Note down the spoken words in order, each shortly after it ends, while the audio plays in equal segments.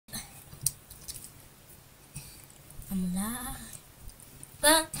I'm live.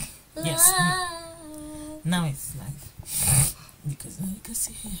 But Yes, now it's live. Because now you can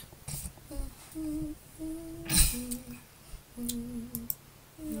see here.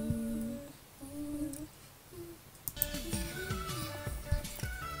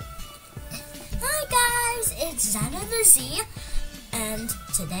 Hi guys, it's Xana the Z, and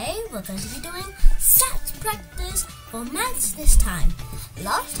today we're going to be doing stats practice for maths this time.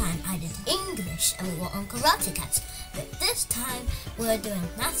 Last time I did English and we were on Karate Cats, but this time we're doing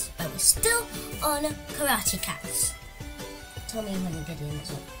maths but we're still on Karate Cats. Tell me when Gideon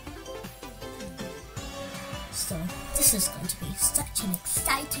is up. So this is going to be such an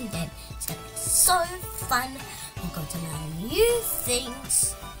exciting game. It's going to be so fun. We're going to learn new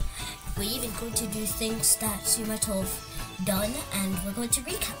things. We're even going to do things that you might have done and we're going to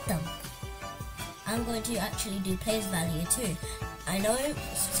recap them. I'm going to actually do place value too. I know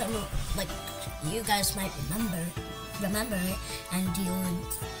some, like, you guys might remember it and you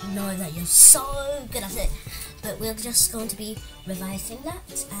know that you're so good at it, but we're just going to be revising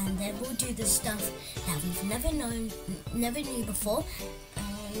that, and then we'll do the stuff that we've never knew before,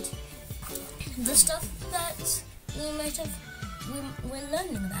 and the stuff that we're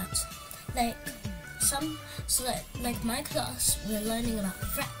learning about, like my class, we're learning about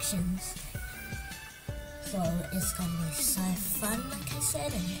fractions. So it's gonna be so fun, like I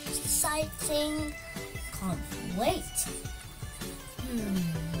said, and exciting. Can't wait.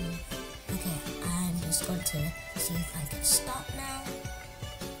 Okay, I'm just going to see if I can start now.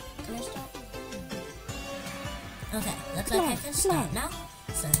 Can I start? Okay, looks like I can start now.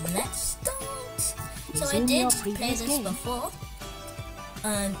 So let's start. So I did play this before.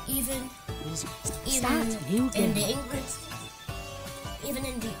 Even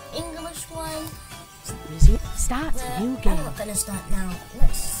in the English one. Start new game. I'm not gonna start now.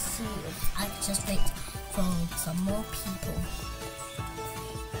 Let's see if I can just wait for some more people.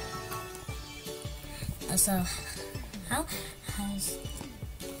 So, how has...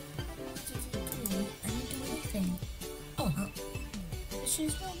 I didn't do anything. Oh,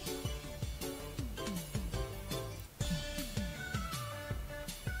 choose one.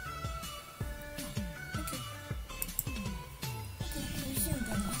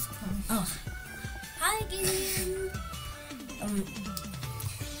 Oh, hi Gideon.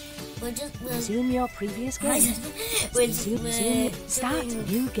 Resume your previous game. Start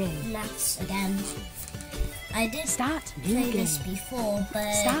new game. Maths again. I did Start play new game. this before,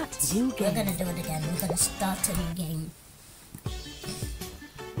 but Start new game. we're gonna do it again. We're gonna start a new game.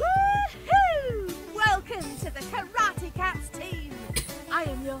 Woohoo! Welcome to the Karate Cats team. I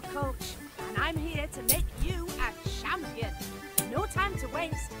am your coach, and I'm here to make you a champion. No time to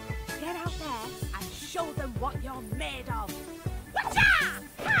waste. Get out there and show them what you're made of. Whatcha!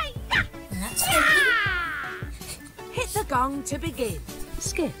 Hi-ya! That's Ah! Hit the gong to begin.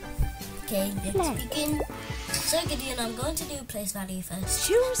 Skip. okay. Let's begin. So Gideon, I'm going to do place value first.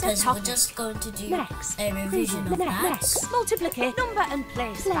 Choose a because we're topic. just going to do Next. a revision of that. Next. Multiplicate number and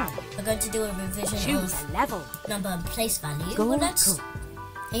place value. We're going to do a revision Choose of a level. number and place value. Go, Well, let's. go.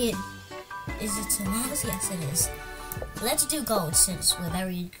 Is it allowed? Yes, it is. Let's do gold since we're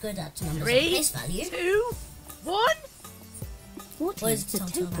very good at numbers and 3, place value. 2, 1. What What is is the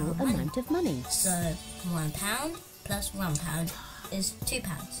total total amount of amount of money? So £1 plus £1 is £2.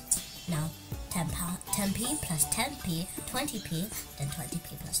 Now 10p plus 10p, 20p, then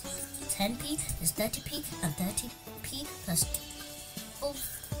 20p plus 10p is 30p, and 30p plus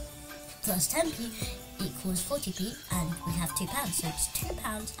 10p equals 40p, and we have £2, so it's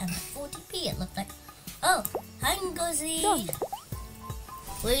 £2 and 40p. It looked like. Oh, hi Ngozi. Done.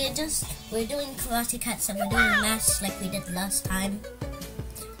 We're doing Karate Cats and we're doing maths like we did last time.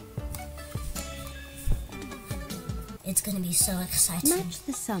 It's gonna be so exciting. Match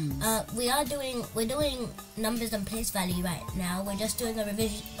the sums. We're doing numbers and place value right now. We're just doing a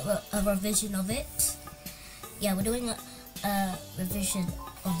revision of it. Yeah, we're doing a revision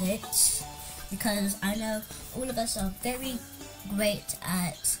of it because I know all of us are very great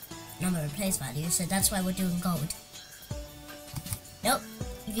at number and place value, so that's why we're doing gold. Nope,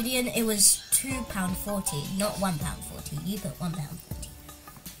 Gideon, it was £2.40, not £1.40. You put £1.40.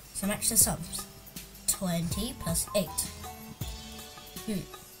 So match the sums. 20 plus 8. This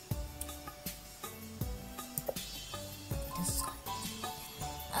is good.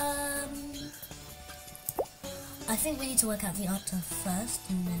 I think we need to work out the answer first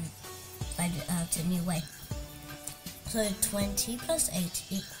and then find it out a new way. So 20 plus 8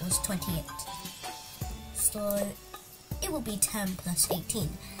 equals 28. So it will be 10 plus 18.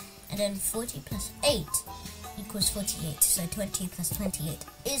 And then 40 plus 8 equals 48. So 20 plus 28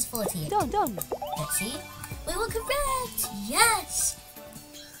 is 48. Done. Let's see. We were correct! Yes!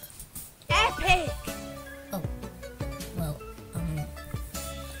 Epic! Oh, well,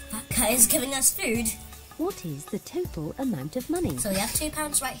 that guy is giving us food. What is the total amount of money? So we have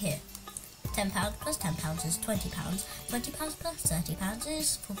 £2 right here. £10 plus £10 is £20. £20 plus £30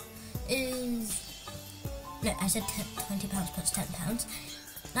 is no, I said £20 plus £10.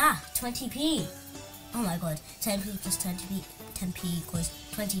 20p. Oh my god. 10p plus 10p equals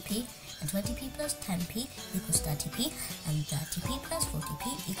 20p, and 20p plus 10p equals 30p, and 30p plus 40p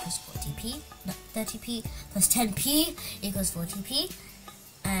equals 40p. No, 30p plus 10p equals 40p,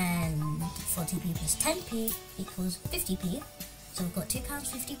 and 40p plus 10p equals 50p. So we've got £2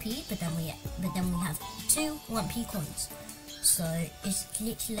 50p, but then we have two 1p coins. So it's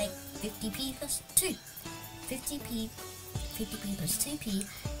literally like 50p plus 2. 50p plus 2p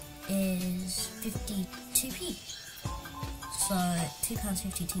is 52p. So £2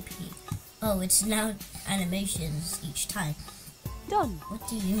 52p. Oh, it's now animations each time. Done. What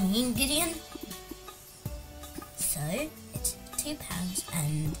do you mean, Gideon? So it's £2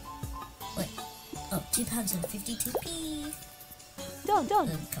 and wait. Oh, £2 and 52p. Done.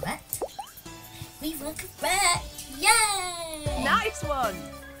 Correct. We were correct. Yay! Nice one!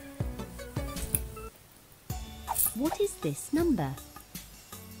 What is this number?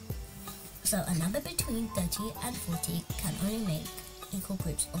 So a number between 30 and 40 can only make equal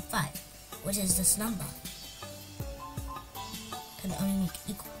groups of 5. What is this number? Can only make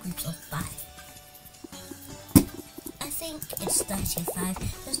equal groups of 5. I think it's 35,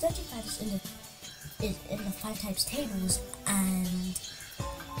 because 35 is in the 5 types tables, and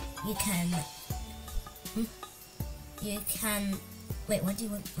you can wait, why do you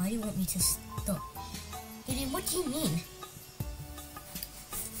want me to stop? Gideon, what do you mean?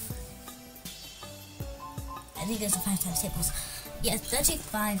 I think there's the 5 times tables. Yeah,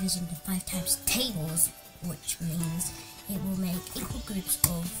 35 is in the 5 times tables, which means it will make equal groups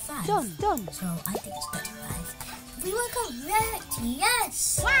of 5. Done. So I think it's 35. We were correct,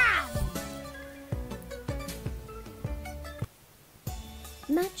 yes! Wow!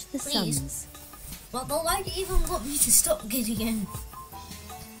 Match the Please. sums. But why do you even want me to stop, Gideon?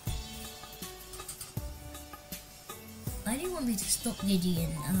 Why do you want me to stop, Gideon?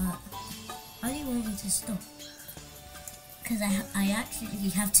 Why do you want me to stop? Because I actually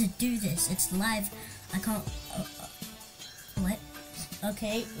have to do this. It's live. I can't. What?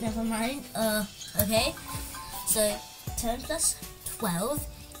 Okay, never mind. Okay. So 10 plus 12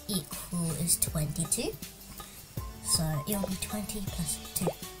 is 22. So it'll be 20 plus 2,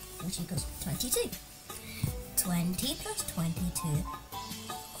 which equals 22. 20 plus 22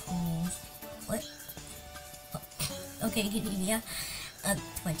 equals what? Oh, okay, yeah.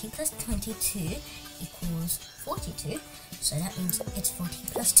 20 plus 22 equals 42. So that means it's 40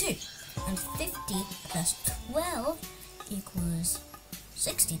 plus 2. And 50 plus 12 equals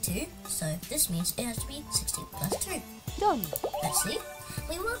 62. So this means it has to be 60 plus 2. Done. Let's see.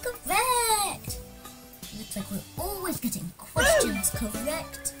 We were correct! Looks like we're always getting questions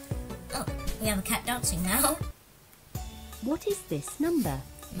correct. Oh, we have a cat dancing now. What is this number?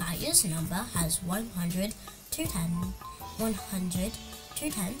 Maya's number has 100, 2 tens,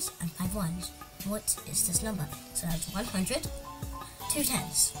 and 5 ones. What is this number? So that's 100, 2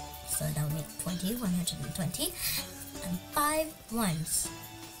 tens. So that will make 20, 120, and 5 ones.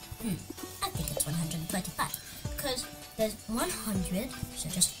 I think it's 125 because there's 100, so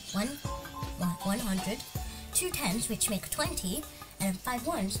just 100, 2 tens which make 20, and 5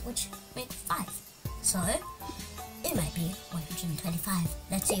 ones which make 5. So it might be 125.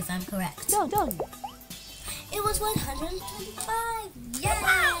 Let's see if I'm correct. Done. It was 125.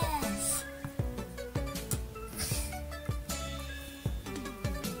 Yes.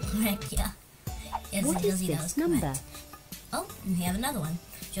 Correct, yeah. Yes, What is Josie, that this was number? correct. Oh, and we have another one.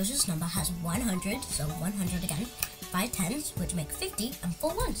 Josie's number has 100, so 100 again. 5 tens, which make 50, and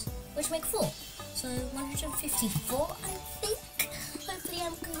 4 ones, which make 4. So 154, I think. Hopefully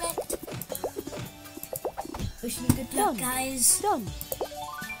I'm correct. Wish me good luck, guys. Done.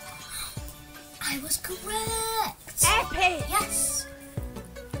 I was correct. Epic! Yes.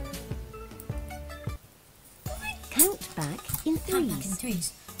 Count back in Count back in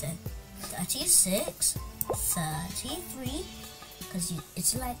threes. 3s. Then 36, 33, because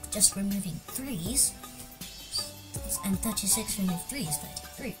it's like just removing 3s, and 36 remove 3 is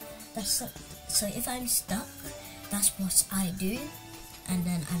 33. That's so if I'm stuck, that's what I do, and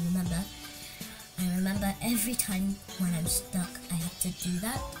then I remember every time when I'm stuck I have to do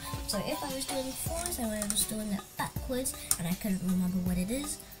that. So if I was doing 4s and I was doing it backwards and I couldn't remember what it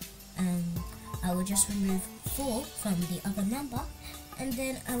is, I would just remove 4 from the other number, and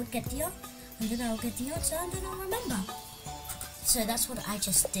then I would get the answer, and then I'll remember. So that's what I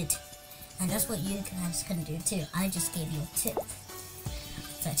just did, and that's what you guys can do too. I just gave you a tip.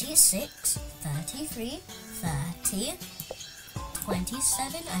 36, 33, 30,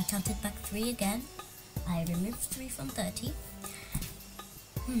 27. I counted back 3 again. I removed 3 from 30. Is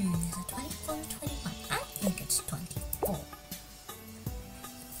it 24 or 21? I think it's 24.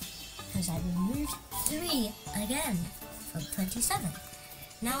 Because I removed 3 again from 27.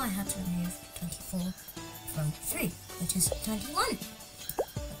 Now I have to remove 24 from 3, which is 21.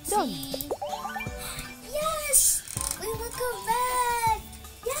 Let's see. Yes! We were correct!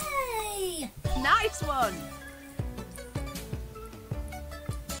 Yay! Nice one.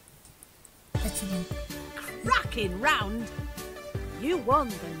 Let's see. Cracking round. You won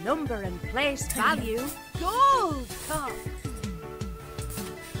the number and place value gold cup.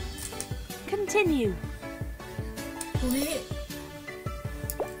 Continue. Wait.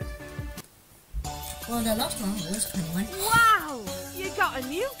 Well, the last one was 21. Wow! You got a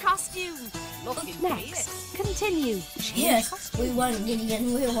new costume. Looking Next, fierce. continue. Yes, we won,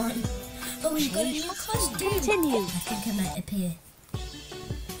 Gideon, we won. But we got a new costume. Continue. I think it might appear.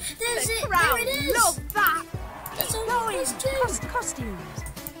 There's The it, crowd there it is. love that. That's our Going new costume. Costumes.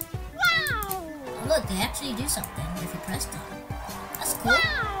 Wow! Oh, look, they actually do something if you press them. That's cool.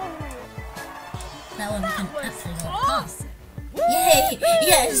 Wow! That one can That was actually go past. awesome. Yay!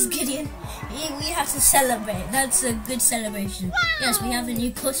 Yes, Gideon. We have to celebrate. That's a good celebration. Yes, we have a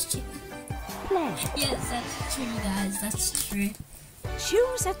new costume. Play. Yes, that's true, guys. That's true.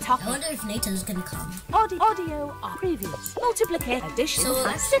 Choose a I topic. wonder if Nathan's gonna come. Audio or previous. Multiplication, addition, So and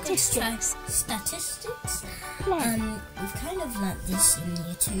let's go try statistics. statistics. Play. We've kind of learnt this in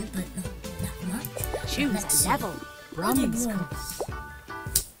year 2, but not that much. Choose Let's a see. level. Bronze cup.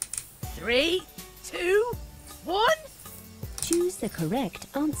 3, 2, 1. Choose the correct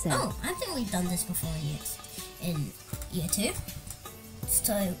answer. Oh, I think we've done this before in year 2.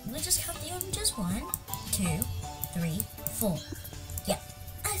 So we'll just count the oranges. 1, 2, 3, 4. Yeah,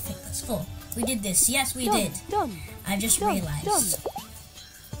 I think that's 4. We did this. Yes, we did. Done. I just Done, realized. done.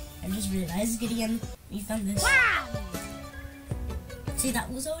 I just realized, Gideon, we've done this. Wow! See,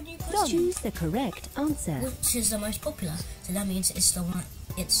 that was our new Done. costume, Choose the correct answer. which is the most popular. So that means it's the one.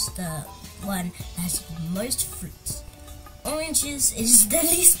 It's the one that has the most fruits. Oranges is the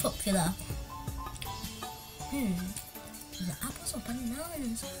least popular. Is it apples or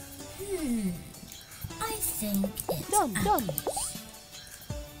bananas? I think it's Done. apples.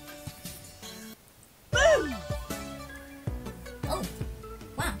 Boom! Oh,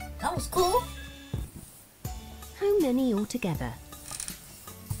 wow, that was cool. How many altogether?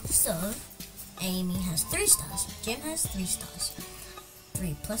 So, Amy has 3 stars. Jim has 3 stars.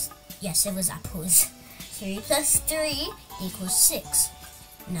 3 plus, yes, it was apples. 3 plus 3 equals 6.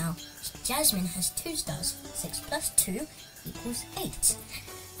 Now, Jasmine has 2 stars. 6 plus 2 equals 8.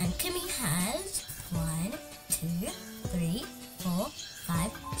 And Kimmy has 1, 2, 3, 4,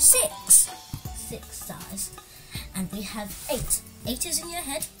 5, 6. 6 stars. And we have 8. 8 is in your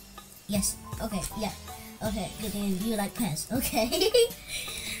head? Yes. Okay, yeah. Okay, you like pairs. Okay.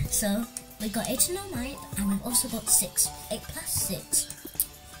 So, we got 8 in our mind, and we've also got 6. 8 plus 6.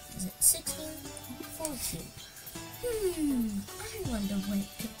 Is it 16 or 14? I wonder what it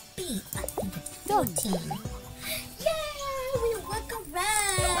could be. I think it's 14. Yay! We were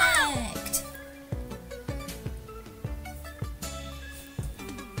correct!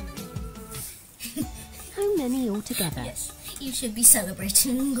 How many altogether? Yes, you should be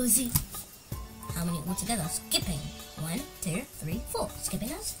celebrating, Ngozi. How many altogether? Skipping. 1, 2, 3, 4.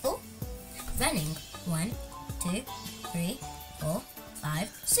 Skipping us 4. Running. 1, 2, 3, 4, 5,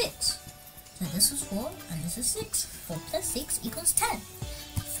 6. So this is 4 and this is 6. 4 plus 6 equals 10.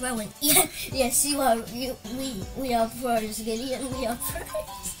 Throwing. Yes, you are. We are pros, Gideon. We are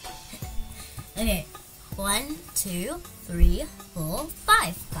pros. Okay. 1, 2, 3, 4,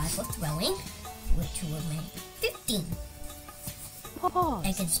 5. 5 for throwing, which will make 15. Pause.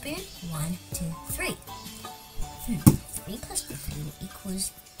 Egg and spoon. 1, 2, 3. 3 plus 15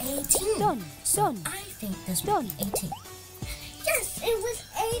 equals 18. Done. So Done. I think this Done. will be 18. Yes, it was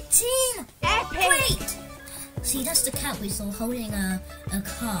 18. Epic! Great. See, that's the cat we saw holding a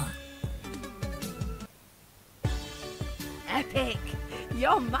car. Epic!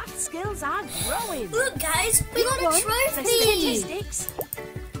 Your math skills are growing. Look, guys, we got a For trophy. statistics.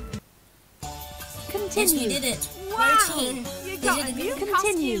 Yes, Continue. we did it. Wow! 13. You We got did a it. new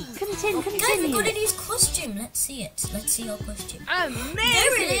Continue. costume. Continue. Guys, we Continue. got a new costume. Let's see it. Let's see our costume. Amazing!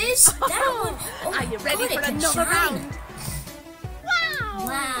 There it is. That one. Oh Are my you ready God, it for can another shine. round? Wow!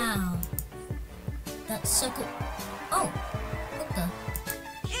 Wow. That's so cool. Oh, what the?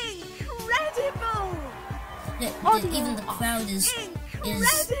 Incredible! Look, even the crowd is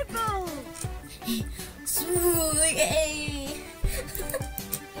Incredible! Yay!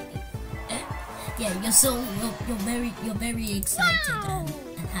 Yeah, you're very excited and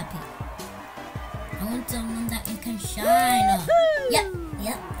happy. I want someone that you can shine on. Yep.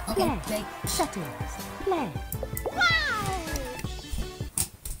 Okay, Play. great. Settings. Play. Wow!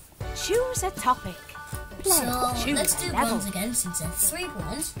 Choose a topic. Play. So Choose let's do level. bronze again, since there are 3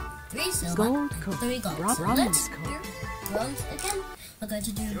 bronze, 3 silver, Gold and cup. 3 gold. So Bronze let's cup. do bronze again. We're going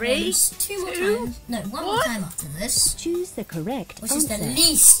to do 3, bronze 2 more 2, times. No, 1 more 1. time after this. Choose the correct Which is answer. the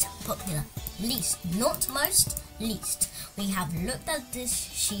least popular. Least, not most, least. We have looked at this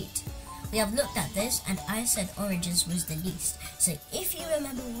sheet. We have looked at this, and I said oranges was the least. So if you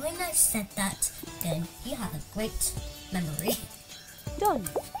remember when I said that, then you have a great memory. Done.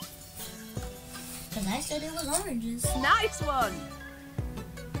 Because I said it was oranges. Nice one.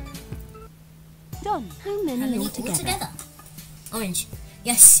 Done. How How many many altogether? Orange.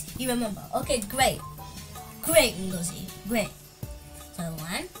 Yes, you remember. Okay, great. Great, Ngozi. Great. So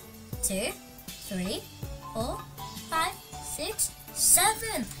 1, 2, 3, 4, 5, 6,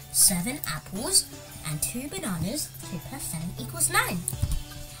 7. 7 apples and 2 bananas. 2 plus 7 equals 9.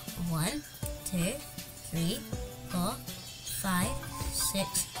 1, 2, 3, 4, 5,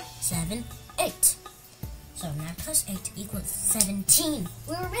 6, 7, 8. So 9 plus 8 equals 17.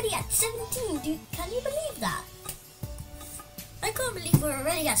 We're already at 17. Can you believe that? I can't believe we're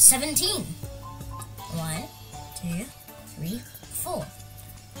already at 17. 1, 2, 3, 4.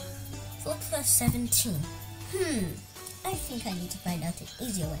 4 plus 17. I think I need to find out an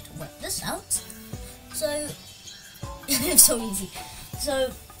easier way to work this out. So, it's so easy.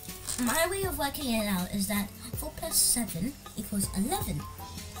 So, my way of working it out is that 4 plus 7 equals 11.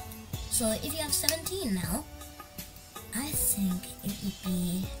 So, if you have 17 now, I think it would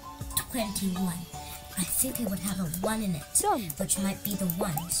be 21. I think it would have a 1 in it, Done. which might be the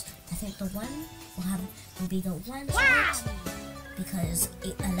ones. I think the 1 will be the ones in Wow! it, because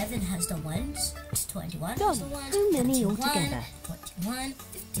 11 has the ones, 21 Done. has the ones, How many 31, altogether? 41,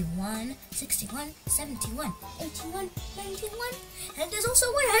 51, 61, 71, 81, 91, and there's also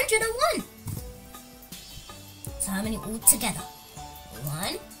 101. So how many altogether?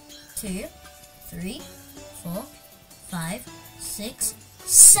 1, 2, 3, 4, 5, 6,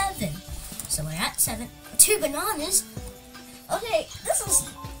 7. So we're at 7. 2 bananas. Okay,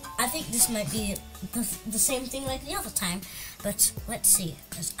 I think this might be the same thing like the other time, but let's see,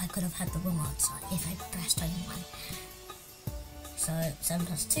 because I could have had the wrong answer if I pressed only 1. So 7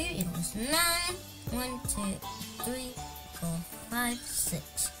 plus 2 equals 9. 1, 2, 3, 4, 5,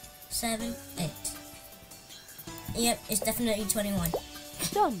 6, 7, 8. Yep, it's definitely 21.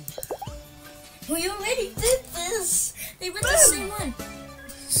 Done. We already did this! They were the same one!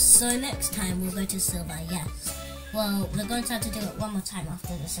 So next time we'll go to silver, yes. Well, we're going to have to do it 1 more time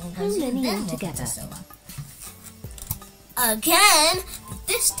after this, and How many then we'll go altogether? to silver. Again! But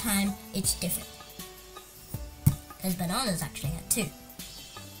this time, it's different. Because bananas actually had 2.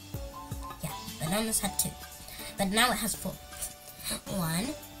 Yeah, bananas had 2. But now it has 4. 1,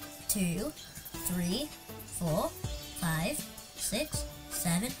 2, 3, 4, 5, 6,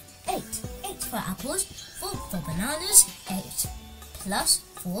 7, 8. 8 for apples, 4 for bananas, 8 plus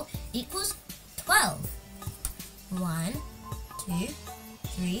 4 equals 12. 1, 2,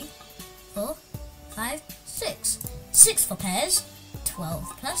 3, 4, 5, 6. 6 for pears,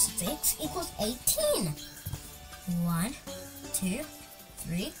 12 plus 6 equals 18. 1, 2,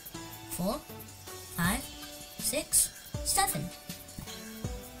 3, 4, 5, 6, 7.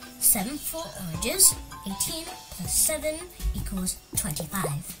 7 for oranges, 18 plus 7 equals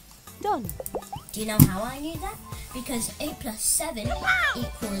 25. Done. Do you know how I knew that? Because 8 plus 7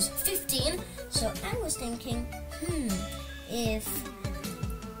 equals 15. So I was thinking, if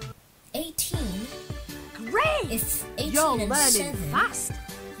 18 You're and learning 7 fast.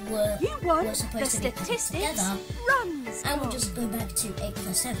 were won supposed the to be added statistics together, run I would score. just go back to 8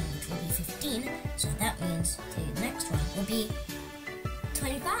 plus 7, which will be 15. So that means the next one will be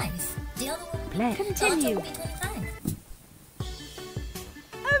 25. The other one will be, Play. the other Continue. will be 25.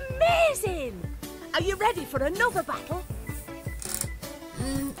 Amazing! Are you ready for another battle?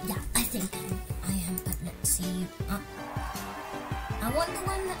 Yeah, I think I am, but let's see. I want the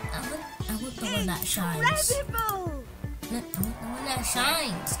one that I want the one that shines. Incredible! No, I want the one that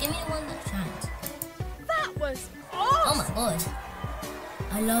shines. Give me the one that shines. That was Oh my awesome! god.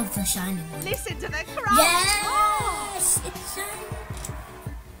 I love the shining one. Listen to the crowd. Yes! It's shining.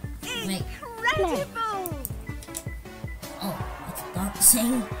 Oh, Wait. incredible! Oh, it's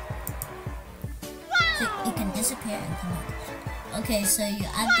dancing. Wow! disappear and come back. Okay, so you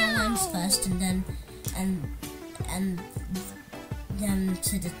add the ones first, and then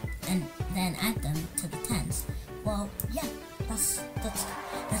to the and then add them to the tens. Well, yeah, that's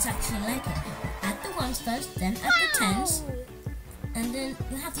actually like it. Add the ones first, then add the tens, and then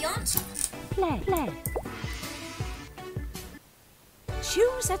you have the answer. Play.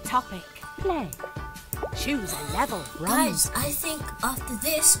 Choose a topic. Play. Choose a level. Guys, I think after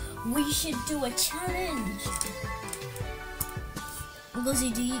this we should do a challenge.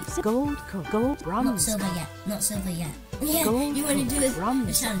 Ngozi, do you? Gold cup. Gold bronze. Not silver yet. Not silver yet. Yeah, Gold you want to do a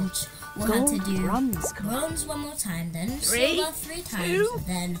bronze. challenge? We'll have to Gold do bronze. bronze one more time, then Three, silver 3 times, two,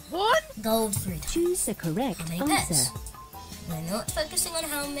 then 1. gold 3 times. Choose the correct How many answer. pairs? We're not focusing on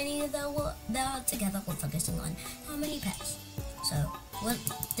how many there are together. We're focusing on how many pairs. So, well,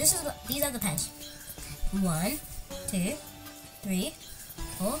 these are the pairs. 1, 2, 3,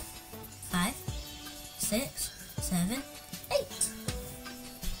 4, 5, 6, 7, 8.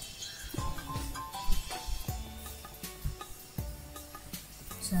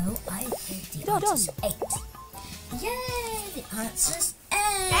 So I think the answer's 8. Yay! The answer's 8.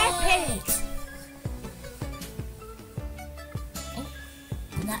 Epic! Oh,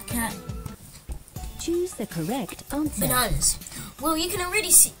 that cat. Choose the correct answer. Bananas. Well, you can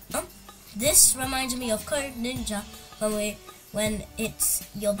already see. This reminds me of Code Ninja when it's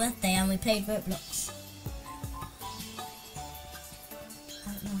your birthday and we played Roblox.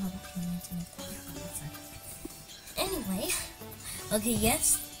 I don't know how that reminds me of that. Anyway, okay,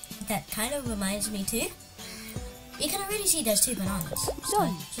 yes, that kind of reminds me too. You can already see there's 2 bananas. So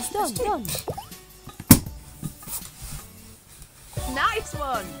Done. just press 2. Done. Nice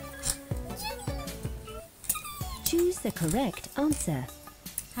one. Choose the correct answer.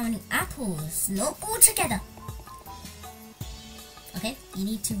 How many apples? Not all together. Okay, you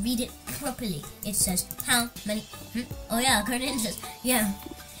need to read it properly. It says how many. Oh yeah, Code Ninjas. Yeah,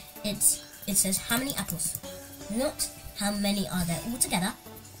 it says how many apples, not how many are there all together.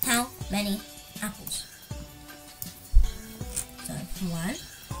 How many apples? So 1,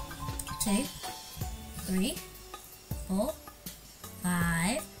 2, 3, 4,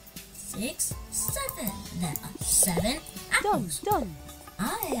 5, 6, 7. There are 7 apples. Done.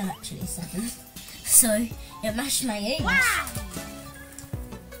 I am actually 7, so it matched my age. Wow.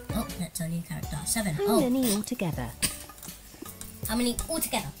 Oh, that's our new character. 7. How Oh, many altogether? how many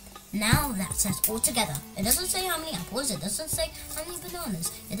altogether? Now that says altogether. It doesn't say how many apples, it doesn't say how many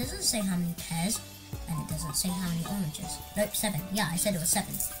bananas, it doesn't say how many pears, and it doesn't say how many oranges. Nope, 7. Yeah, I said it was 7.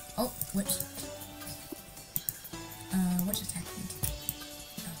 Oh, whoops. What just happened?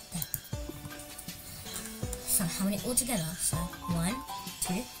 Oh, there. So how many altogether? So 1,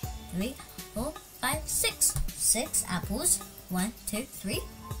 2, 3, 4, 5, 6. 6 apples. 1, 2, 3.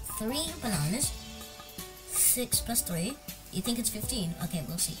 3 bananas. 6 plus 3. You think it's 15? Okay,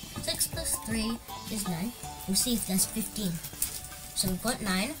 we'll see. 6 plus 3 is 9. We'll see if there's 15. So we've got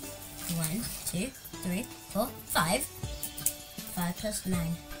 9. 1, 2, 3, 4, 5. 5 plus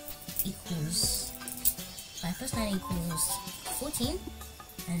 9 equals... 5 plus 9 equals 14.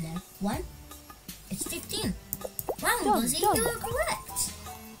 And then 1. It's 15. Wow, Done, Ngozi, done. you were correct.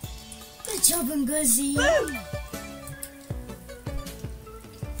 Good job, Ngozi. Boom.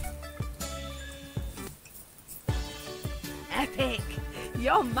 Epic.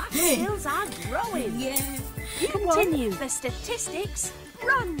 Your math skills are growing. Yeah. Continue. The statistics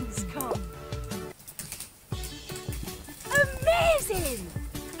runs come. Amazing.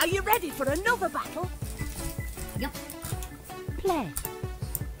 Are you ready for another battle? Yep. Play.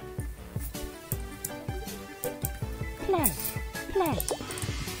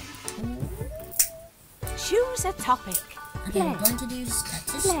 Choose a topic. Okay, we're Play. going to do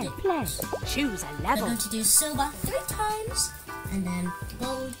statistics. Play. Choose a We're level. going to do silver 3 times, and then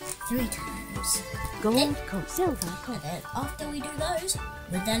gold 3 times. Gold cup. Silver And cup. then after we do those,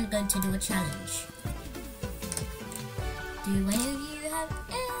 we're then going to do a challenge. Do any of you have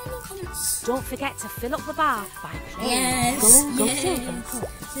any comments? Don't forget to fill up the bar by playing. Yes, Gold, yes, silver.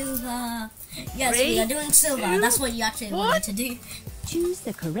 silver. Yes, 3, we are doing silver. 2, That's what you actually wanted to do. Choose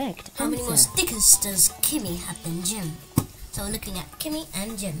the correct How many more answer. stickers does Kimmy have than Jim? So we're looking at Kimmy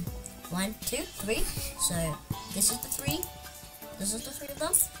and Jim. 1, 2, 3. So this is the 3. This is the 3 of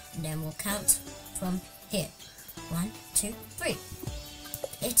them. And then we'll count from here. 1, 2, 3.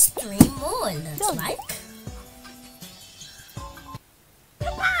 It's 3 more, it looks Done. like.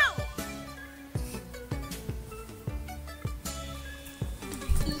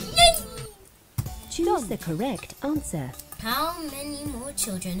 Yay! Choose the correct answer. How many more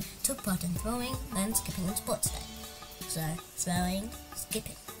children took part in throwing, then skipping on sports day? So, throwing,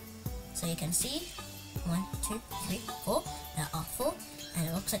 skipping. So you can see 1, 2, 3, 4. There are 4, and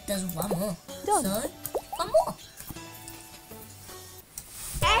it looks like there's one more. Done. So, one more.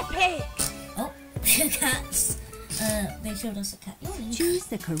 Epic! Oh, cats. Make sure there's a cat yawning. Choose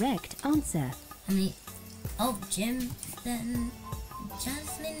the correct answer. How many? Oh, Jim, then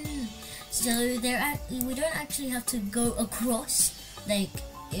Jasmine. So we don't actually have to go across. Like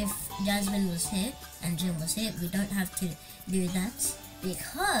if Jasmine was here and Jim was here, we don't have to do that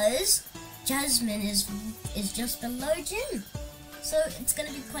because Jasmine is just below Jim. So it's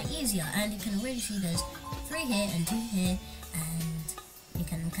gonna be quite easier, and you can already see there's 3 here and 2 here, and you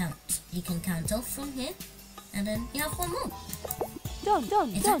can count off from here, and then you have 1 more.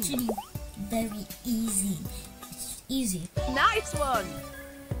 Done. It's actually very easy. It's easy. Nice one!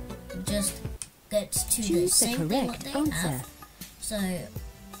 Just get to the Choose the same thing what correct they answer. have. So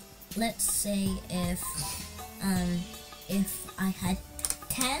let's say if I had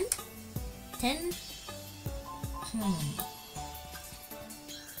 10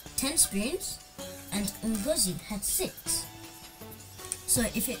 spoons and Ngozi had 6. So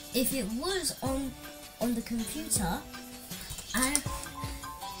if it was on the computer,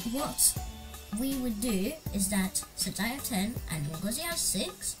 what we would do is that since I have 10 and Ngozi has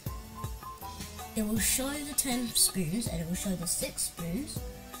 6, it will show the 10 spoons and it will show the 6 spoons.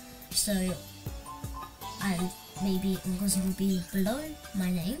 So, and maybe Ngozi will be below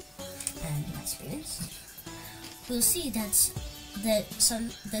my name and my spoons. We'll see that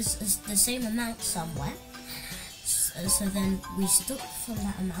there's the same amount somewhere. So then we stop from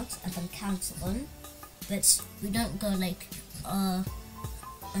that amount and then count on, but we don't go like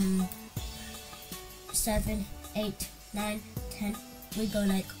 7, 8, 9, 10. We go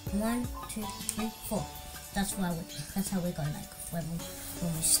like 1, 2, 3, 4. That's how we go like when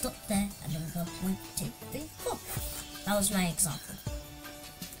we stop there and then we go 1, 2, 3, 4. That was my example.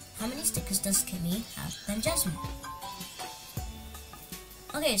 How many stickers does Kimmy have than Jasmine?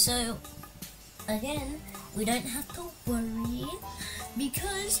 Okay, so again, we don't have to worry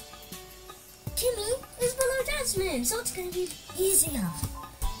because Kimmy is below Jasmine, so it's gonna be easier.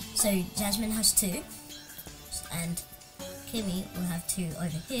 So Jasmine has 2, and Kimmy will have 2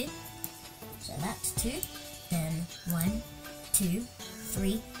 over here. So that's 2. Then 1, 2,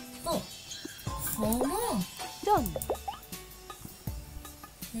 3, 4. 4 more. Done.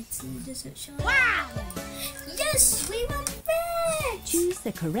 Let's see, does it show? Wow! Yes, we were right! Choose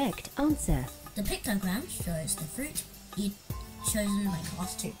the correct answer. The pictogram shows the fruit chosen by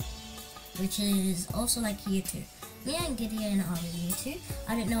class 2, which is also like year 2. Me and Gideon are in year 2.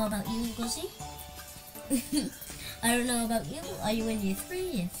 I don't know about you, Ngozi. I don't know about you. Are you in year 3,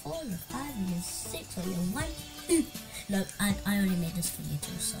 year 4, year 5, year 6, or year 1? No, I only made this for year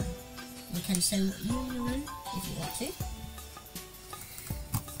 2, so you can say what you're in if you want to.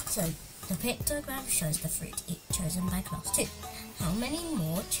 So, the pictogram shows the fruit chosen by class 2. How many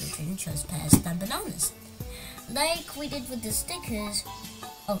more children chose pears than bananas? Like we did with the stickers.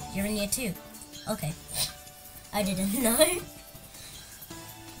 Oh, you're in year 2. Okay. I didn't know.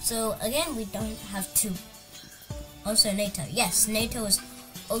 So, again, we don't have to. Also, Nato. Yes, Nato is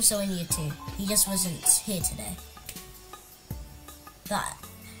also in year 2. He just wasn't here today. But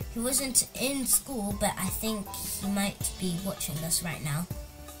he wasn't in school, but I think he might be watching us right now.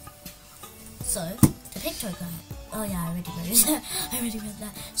 So, the pictogram. Oh yeah, I already read that. I already read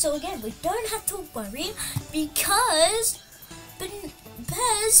that. So again, we don't have to worry because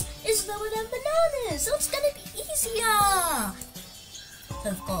pears is lower than bananas. So it's gonna be easier. So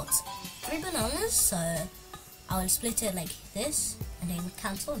I've got 3 bananas. So I will split it like this and then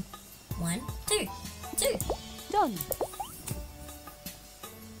count on. 1, 2, 2. Done.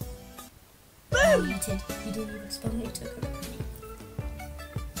 Oh, you didn't even spell Nato correctly.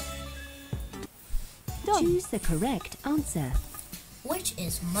 Done. Choose the correct answer. Which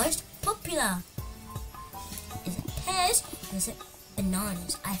is most popular? Is it pears or is it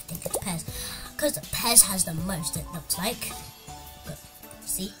bananas? I think it's pears. Because pears has the most, it looks like. Look,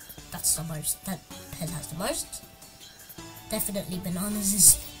 see? That's the most. That pears has the most. Definitely bananas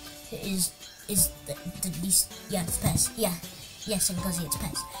is the least. Yeah, it's pears. Yeah. Yes, and Ngozi, it's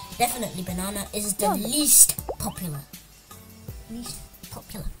pears. Definitely banana is the least popular. Least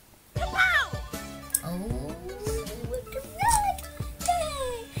popular. Kapow! Oh, correct!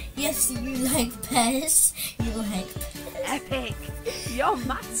 Yay! Yes, you like pears. You like pears. Epic! Your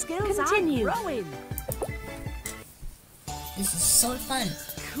math skills Continue. are growing. This is so fun.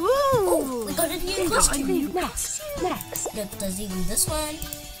 Cool! Oh, we got a new costume. Next. Look, there's even this one.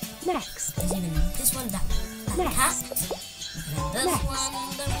 Next. There's even this one, that Next. cat. And this Next. one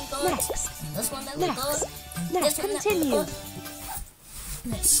that we got. Next. And this one that we Next. got. And Next. this one that we Continue. got.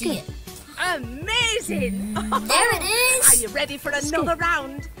 Let's see it. Amazing! There it is! Are you ready for another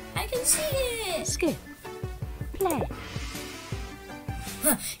round? I can see it! Skip. Play.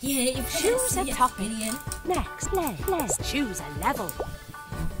 Yeah, you Choose a topic. Gideon. Next. Play. Choose a level.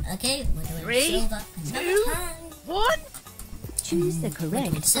 Okay, we're doing 3, silver. 2, Another time. 1. Choose the We're doing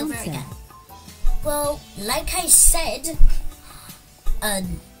correct silver answer. again. Well, like I said,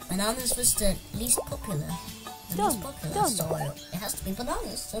 bananas was the least popular. Done. So it has to be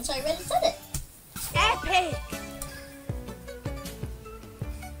bananas since I already said it. Epic!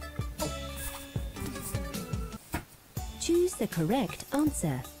 Choose the correct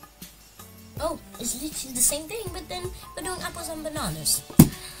answer. Oh, it's literally the same thing, but then we're doing apples and bananas.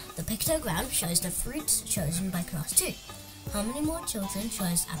 The pictogram shows the fruits chosen by class 2. How many more children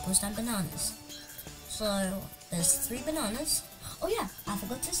chose apples than bananas? So, there's 3 bananas. Oh yeah, I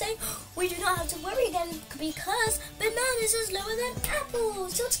forgot to say, we do not have to worry again because bananas is lower than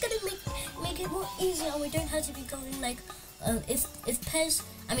apples. So it's going to make it more easier. We don't have to be going like, if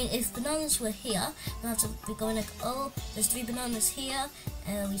bananas were here, we have to be going like, oh, there's 3 bananas here,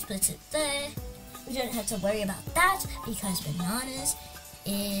 and we split it there. We don't have to worry about that because bananas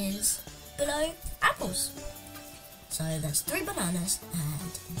is below apples. So there's 3 bananas,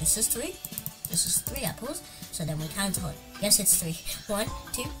 and this is 3. This is 3 apples. So then we count on. Yes, it's 3. 1,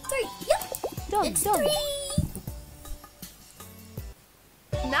 2, 3. Yep, it's 3.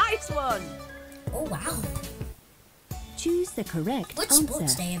 Nice one! Oh wow. Choose the correct Which sports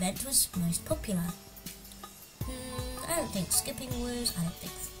answer. day event was most popular? I don't think skipping was. I don't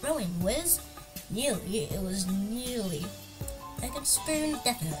think throwing was. Nearly. It was nearly. Egg and spoon?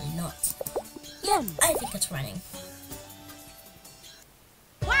 Definitely not. Yeah, I think it's running.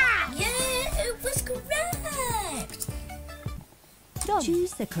 Wow! Yeah, it was correct.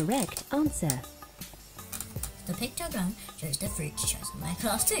 Choose the correct answer. The pictogram shows the fruits chosen by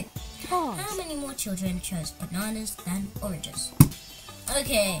class 2. How Pause. many more children chose bananas than oranges?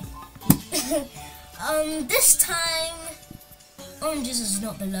 Okay. This time, oranges is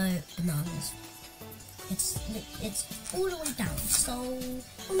not below bananas. It's all the way down, so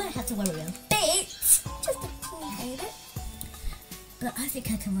we might have to worry a bit, just a teeny bit. But I think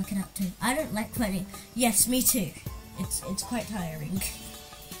I can work it out too. I don't like running. Yes, me too. It's quite tiring.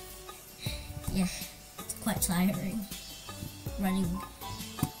 Yeah, it's quite tiring. Running.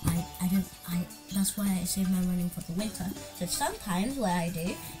 That's why I save my running for the winter. So sometimes what I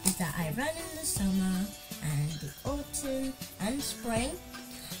do is that I run in the summer and the autumn and spring.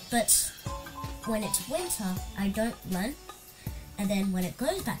 But when it's winter, I don't run. And then when it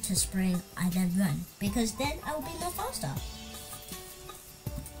goes back to spring, I then run. Because then I will be more faster.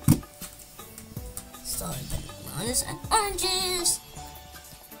 So bananas and oranges.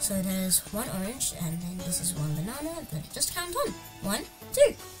 So there's 1 orange and then this is 1 banana. Let's just count on. 1,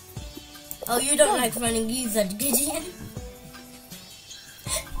 2. Oh, you don't like running either, Gideon.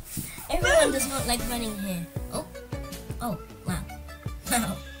 Everyone does not like running here. Oh, wow.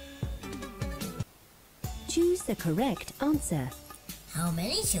 Wow. Choose the correct answer. How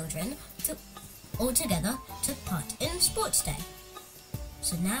many children altogether took part in sports day?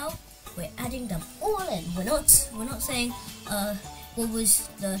 So now we're adding them all in. We're not saying what was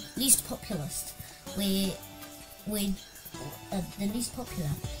the least populist. The least popular.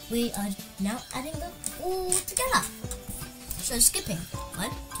 We are now adding them all together. So skipping 1,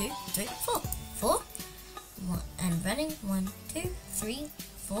 2, 3, 4. 4. And running 1, 2, 3,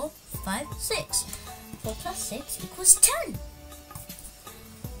 4, 5, 6. 4 plus 6 equals 10.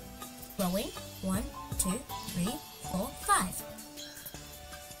 Rowing 1, 2, 3, 4, 5.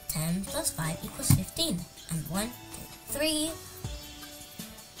 10 plus 5 equals 15. And 1, 2, 3.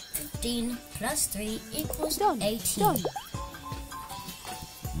 15 plus 3 equals 18.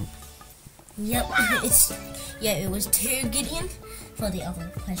 Yep, it was 2, Gideon, for the other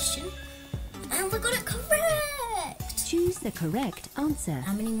question. And we got it correct! Choose the correct answer.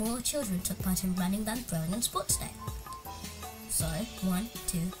 How many more children took part in running than throwing on sports day? So, 1,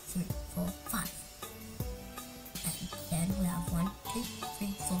 2, 3, 4, 5. And then we have 1, 2,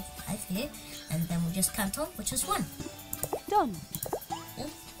 3, 4, 5 here. And then we just count on, which is 1. Done.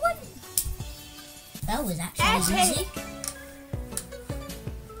 1. That was actually easy.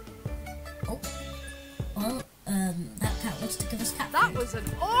 That cat wants to give us cat That food. was an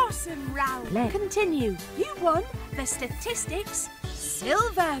awesome round. Continue. You won the Statistics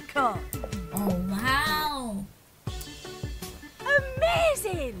Silver Cup. Oh, wow.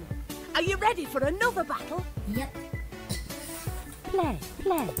 Amazing! Are you ready for another battle? Yep. Play.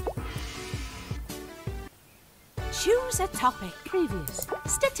 Choose a topic. Previous.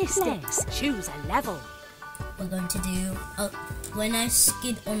 Statistics. Choose a level. we're going to do. Oh, when I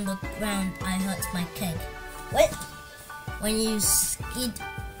skid on the ground, I hurt my keg. What? When you skid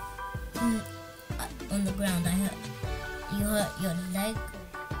on the ground, you hurt your leg.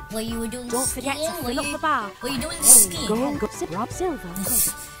 Where you were doing Don't skiing? forget to fill up the bar. Were you doing skiing? Go, Rob Silver.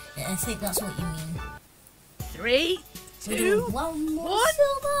 I think that's what you mean. 3, We're 2, doing one more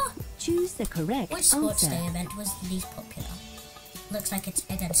silver. Choose the correct Which sports answer. day event was the least popular? Looks like it's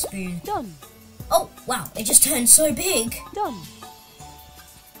egg and spoon. done, Oh, wow, it just turned so big. done,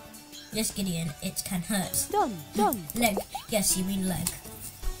 Yes, Gideon, it can hurt. done, done. Leg. Yes, you mean leg.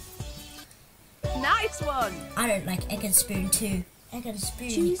 Nice one. I don't like egg and spoon too. Egg and spoon,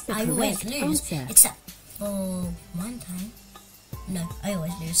 Choose the I always correct lose. answer. Except for one time. No, I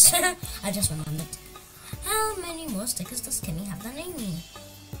always lose. I just remembered. How many more stickers does Kimmy have than Amy?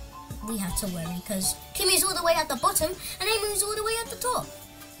 We have to worry because Kimmy's all the way at the bottom and Amy's all the way at the top.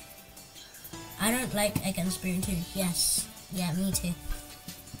 I don't like egg and spoon too. Yes. Yeah, me too.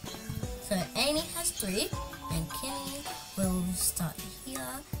 So Amy has 3 and Kimmy will start here.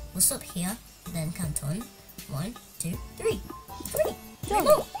 We'll stop here, then count on 1, 2, 3. 3. Done.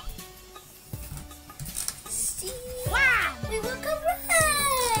 More. See? Wow. We were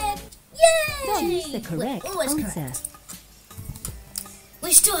correct! Yay! Choose the correct We're always answer. correct.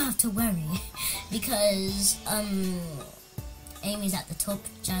 We still have to worry because Amy's at the top,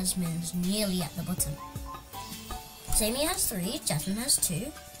 Jasmine's nearly at the bottom. So Amy has 3, Jasmine has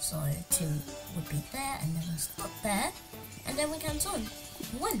 2, so 2 would be there, and then we'll stop there, and then we count on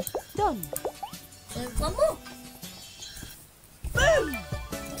 1. Done. So 1 more. Boom.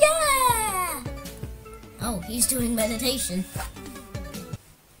 Yeah! Oh, he's doing meditation.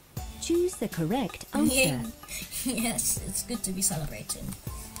 Choose the correct answer. Yes, it's good to be celebrating.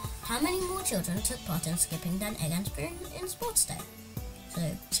 How many more children took part in skipping than Egg and Spoon in Sports Day? So,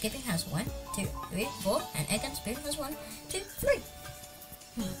 skipping has 1, 2, 3, 4, and Egg and Spoon has 1, 2, 3.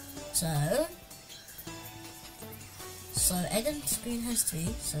 So Egg and Spoon has 3,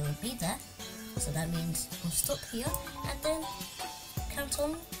 so it'll be there. So that means we'll stop here and then count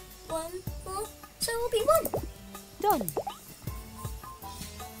on 1 more. So it will be 1. Done.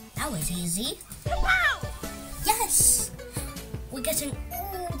 That was easy. Wow. Yes! We're getting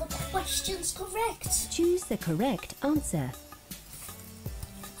all the questions correct. Choose the correct answer.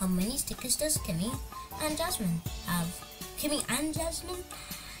 How many stickers does Kimmy and Jasmine have? Kimmy and Jasmine?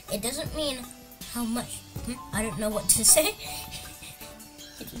 It doesn't mean how much. I don't know what to say.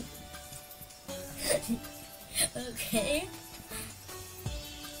 Okay.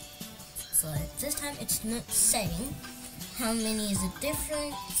 So this time it's not saying how many is it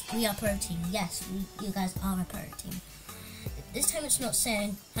different. We are pro team. Yes, you guys are a pro team. This time it's not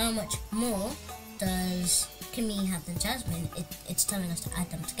saying how much more does Kimmy have than Jasmine. It's telling us to add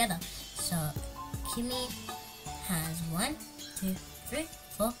them together. So Kimmy has 1, 2, 3,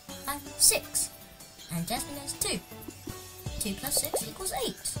 4, 5, 6. And Jasmine has 2. 2 plus 6 equals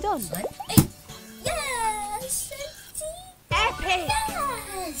 8. Done. So 8. Yes! Epic.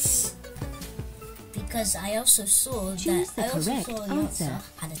 Yes! Because I also saw Choose that the I also correct saw the answer. answer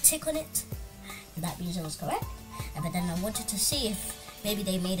had a tick on it. And that means it was correct. But then I wanted to see if maybe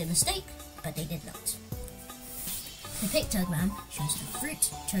they made a mistake, but they did not. The pictogram shows the fruit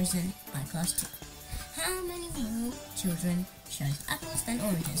chosen by class 2. How many more children chose apples than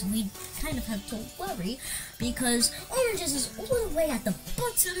oranges? We kind of have to worry because oranges is all the way at the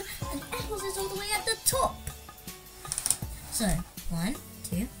bottom and apples is all the way at the top. So 1,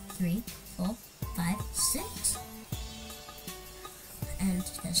 2, 3, 4, 5, 6. And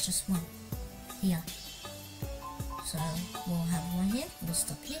there's just 1 here. So we'll have 1 here, we'll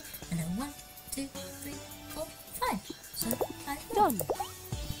stop here, and then 1, 2, 3, 4, 5. So 5 more. Done.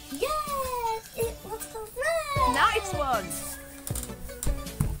 Yes, it was correct. Nice one.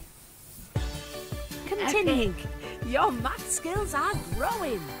 Continue. Your math skills are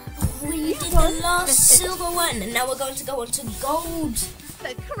growing. We did the last silver one, and now we're going to go on to gold.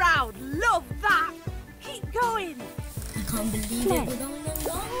 The crowd love that. Keep going. I can't believe it. We're going on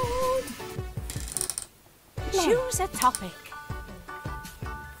gold. Choose a topic.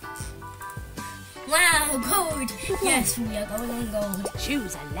 Wow, gold. Yes, we are going on gold.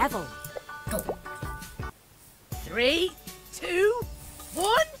 Choose a level. Gold. 3, 2,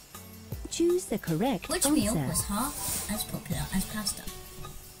 1. Choose the correct Which answer. meal was half as popular as pasta?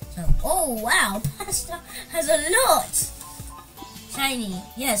 So, oh wow, pasta has a lot. Shiny,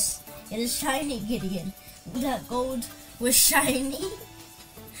 yes, it is shiny, Gideon. That gold was shiny.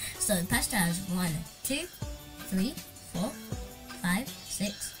 So pasta has 1, 2, 3, 4, 5,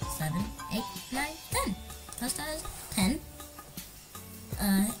 6, 7, 8, 9, 10. Pasta has 10.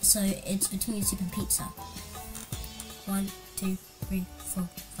 So it's between soup and pizza. 1, 2, 3, 4,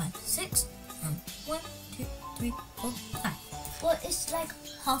 5, 6. And 1, 2, 3, 4, 5. Well, it's like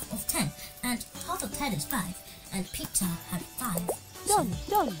half of 10, and half of 10 is 5, and pizza had 5.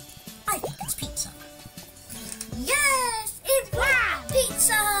 Done. I think it's pizza. Yes! It was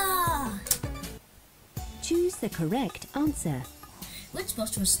pizza! Choose the correct answer. Which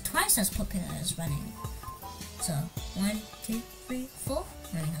sport was twice as popular as running? So, 1, 2, 3, 4.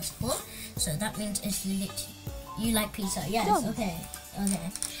 Running has 4. So that means it's you like pizza. Yes, Done. okay.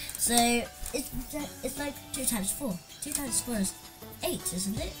 So, it's like 2 times 4. 2 times 4 is 8,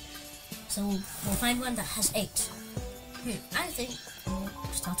 isn't it? So we'll find one that has 8. I think we'll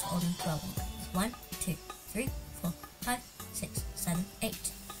start on 12. 1, 2, 3, 4, 5, 6, 7,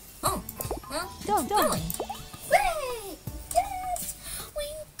 8. Oh, well, Done. going. Hooray! Yes! We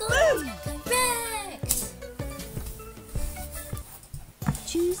got it correct!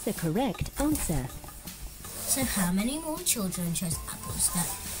 Choose the correct answer. So how many more children chose apples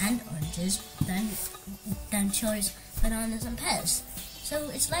and oranges than chose bananas and pears? So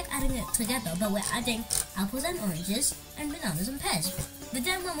it's like adding it together, but we're adding apples and oranges and bananas and pears. But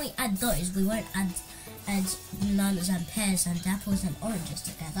then when we add those, we won't add bananas and pears and apples and oranges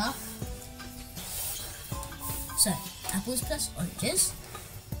together. So apples plus oranges.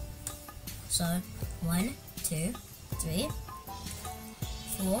 So 1, 2, 3,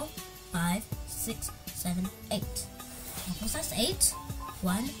 4, 5, 6, 7, 8. Apples has 8.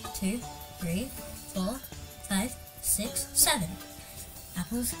 1, 2, 3, 4, 5, 6, 7.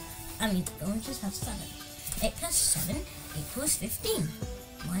 Oranges have 7. 8 plus 7 equals 15.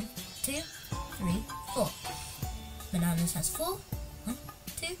 1, 2, 3, 4. Bananas has 4. 1,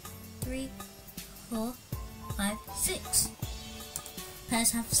 2, 3, 4, 5, 6.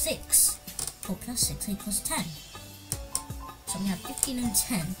 Pears have 6. 4 plus 6 equals 10. So we have 15 and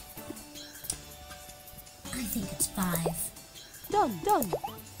 10. I think it's 5. Done.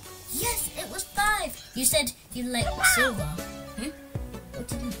 Yes, it was 5. You said you like silver. What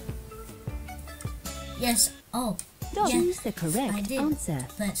did you? Yes. Oh. Done. Yeah, Choose the I correct did. answer.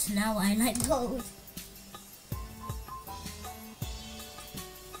 But now I like gold.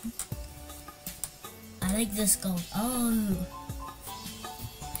 I like this gold. Oh.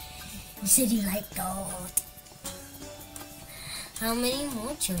 You said you like gold. How many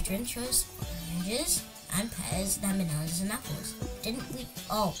more children chose oranges and pears than bananas and apples? Didn't we?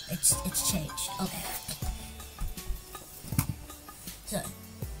 Oh, it's changed. Okay. So,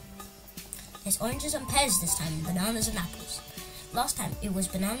 there's oranges and pears this time, bananas and apples. Last time it was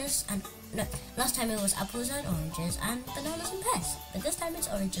apples and oranges and bananas and pears. But this time it's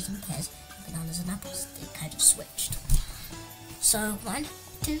oranges and pears and bananas and apples. They kind of switched. So 1,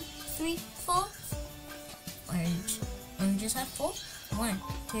 2, 3, 4. Oranges have 4. 1,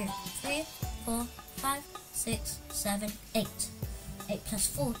 2, 3, 4, 5, 6, 7, 8. 8 plus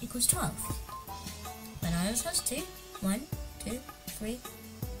 4 equals 12. Bananas has 2. 1, 2, 3,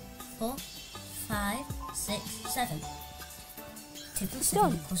 4, 5, 6, 7. 2 plus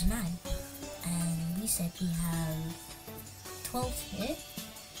 7 equals 9. And we said we have 12 here.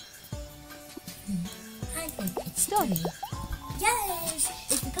 I think it's 3. Yes!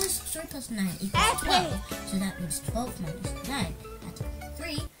 It's because 3 plus 9 equals 12. So that means 12 minus 9. That's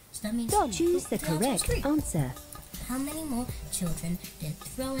 3. So that means Choose the 12 correct 3. answer. How many more children did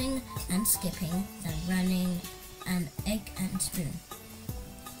throwing and skipping than running and egg and spoon?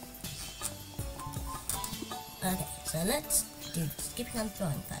 Okay, so let's do skipping and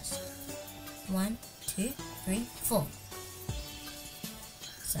throwing first. 1, 2, 3, 4.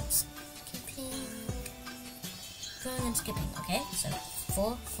 So skipping, throwing and skipping. Okay, so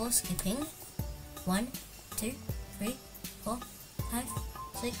 4 for skipping. 1, 2, 3, 4, 5,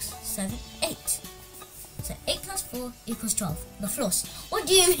 6, 7, 8. So 8 plus 4 equals 12. The floss. What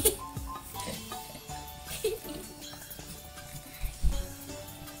do you mean?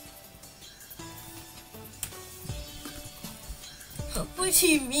 What do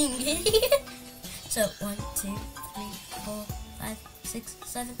you mean? So 1, 2, 3, 4, 5, 6,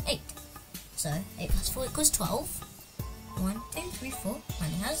 7, 8. So 8 plus 4 equals 12. 1, 2, 3, 4.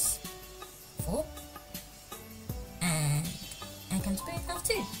 One has 4. And egg and spoon have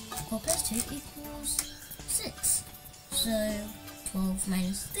 2. 4 plus 2 equals 6. So 12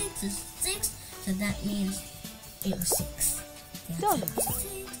 minus 6 is 6. So that means it was 6. The answer was 6.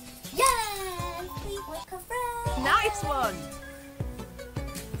 Yay! We were correct! Nice one!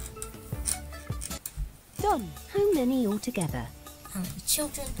 Done. How many altogether? How many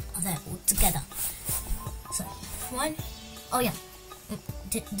children are there all together? So, 1. Oh yeah.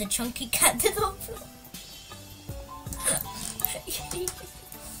 The chunky cat did not.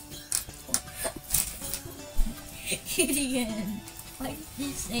 Gideon. Why did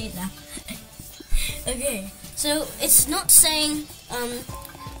you say that? Okay, so it's not saying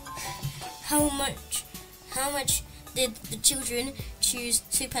how much did the children choose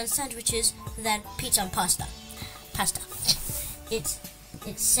soup and sandwiches than pizza and pasta. It's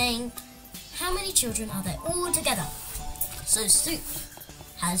saying how many children are there all together. So soup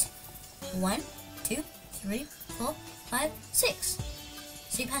has 1, 2, 3, 4, 5, 6.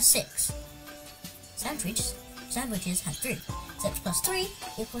 Soup has 6. Sandwiches have 3. 6 plus 3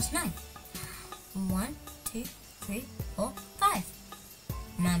 equals 9. 1, 2, 3, 4, 5.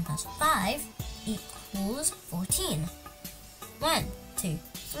 9 plus 5 equals 14. 1, 2,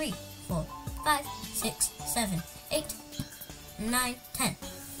 3, 4, 5, 6, 7, 8, 9, 10.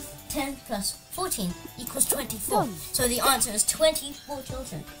 10 plus 14 equals 24. Done. So the answer is 24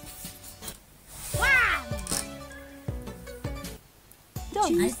 children. Wow!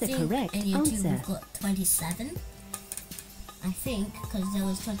 Choose the correct in year 2 answer. we've got 27. I think because there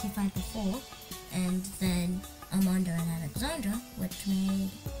was 25 before, and then Amanda and Alexandra, which made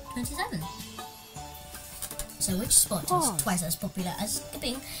 27. So which sport is twice as popular as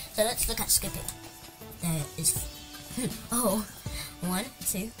skipping? So let's look at skipping. There is 1,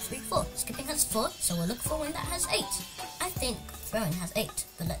 2, 3, 4. Skipping has 4, so we'll look for one that has 8. I think throwing has 8,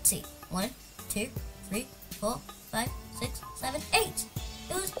 but let's see. 1, 2, 3, 4, 5, 6, 7, 8.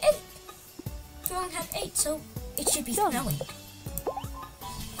 It was 8. Throwing had 8, so it should be throwing.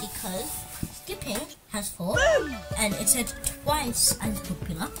 Because skipping has 4, and it said twice as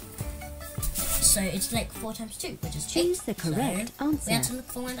popular. So it's like 4 times 2, which is 8. Choose the correct so we had answer. to look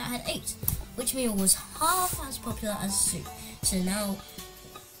for one that had 8, which meal was half as popular as soup. So now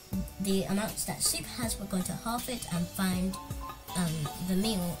the amounts that soup has, we're going to half it and find the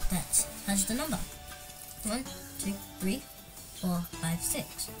meal that has the number. 1, 2, 3, 4, 5,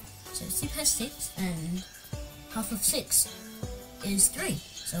 6. So soup has 6 and half of 6 is 3.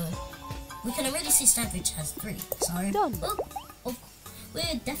 So we can already see sandwich has 3. So Done. well,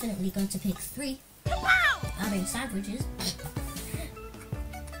 we're definitely going to pick 3. Having sandwiches.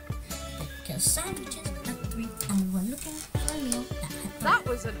 Because sandwiches have 3 and we were looking for a meal that had 3. That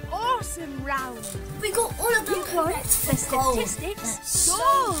was an awesome round. We got all of them You got correct. the statistics That's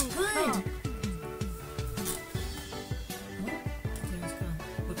so so good. good.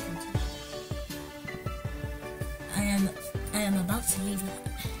 I am about to leave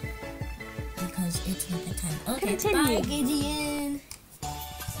because it's my bedtime. Okay, Continue. bye Gideon.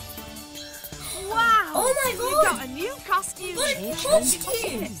 Wow! Oh my You god! got a new costume. What a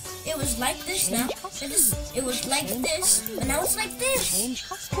costume! It was like this now. It was like this, and now it's like this. Change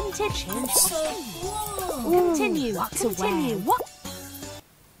costume. Change It's so costume. whoa. Continue. Continue. What?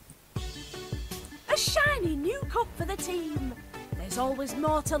 A shiny new cup for the team. There's always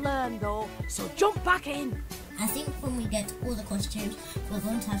more to learn though, so jump back in. I think when we get all the costumes, we're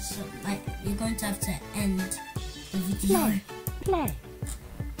going to have to you're going to have to end the video. Play.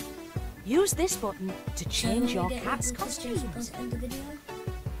 Use this button to So change when your we get all cat's the costumes, we're going costumes. to end the video.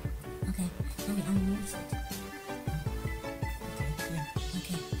 Okay, let me unmute it.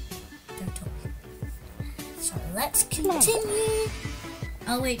 Okay, don't talk. So let's continue.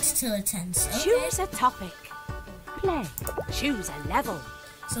 I'll wait till it ends. Okay. Choose a topic. Play. Choose a level.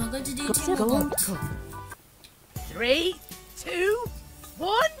 So we're going to do Go two to more gold votes. cup. 3, 2, 1.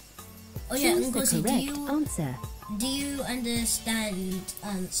 Oh yeah, Choose the Ngozi, correct answer. do you understand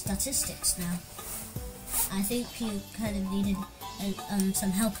statistics now? I think you kind of needed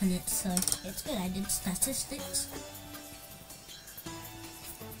some help in it, so it's good. I did statistics.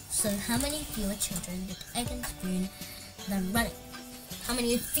 So how many fewer children did Egg and Spoon than Running? How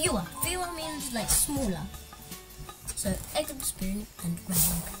many fewer? Fewer means like smaller. So Egg and Spoon and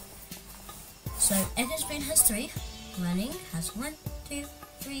Running. So Egg and Spoon has 3. Running has 1, 2,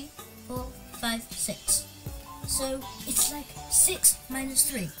 3, 4, 5, 6. So it's like 6 minus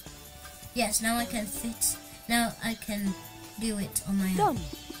 3. Yes, now I can fit. Now I can do it on my own. Done.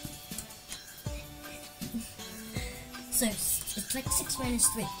 So it's like 6 minus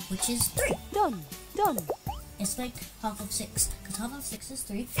 3, which is 3. Done. Done. It's like half of 6, because half of 6 is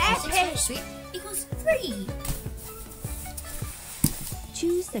 3. Epic! So 6 minus 3 equals 3.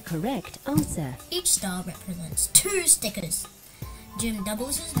 Choose the correct answer. Each star represents 2 stickers. Jim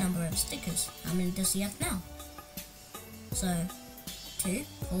doubles his number of stickers. How many does he have now? So 2,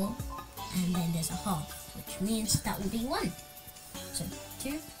 4, and then there's a half, which means that will be 1. So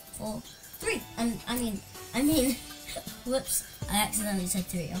 2, 4, 3. I mean, whoops! I accidentally said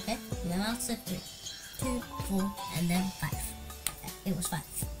 3. Okay, my mouth said 3. 2, 4, and then 5. It was 5.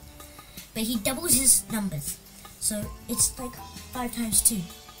 But he doubles his numbers, so it's like 5 times 2.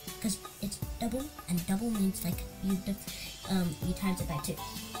 because it's double, and double means like you times it by 2.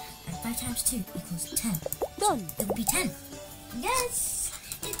 And 5 times 2 equals 10. Done. It would be 10. Yes,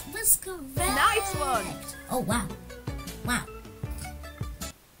 it was correct. Nice one. Oh wow, wow.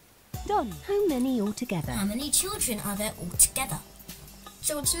 Done. How many altogether? How many children are there altogether?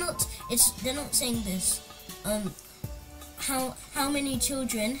 So they're not saying this. How many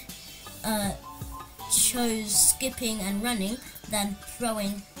children chose skipping and running than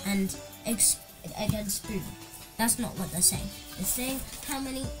throwing and egg and spoon? That's not what they're saying. They're saying how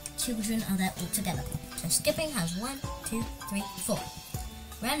many children are there altogether. So skipping has 1, 2, 3, 4.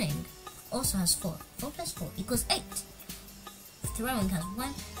 Running also has 4. 4 plus 4 equals 8. Throwing has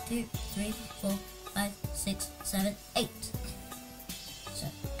 1, 2, 3, 4, 5, 6, 7, 8. So,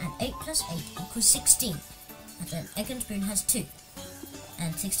 and 8 plus 8 equals 16. And then egg and spoon has 2.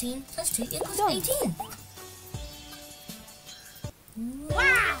 And 16 plus 2 equals 18.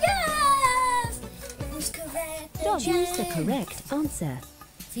 Wow! Yes! It was correct. Choose the again. correct answer.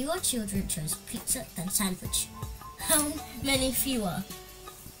 Fewer children chose pizza than sandwich. How many fewer?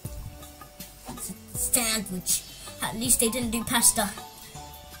 Sandwich. At least they didn't do pasta.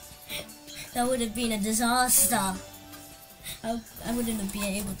 That would have been a disaster. I wouldn't have been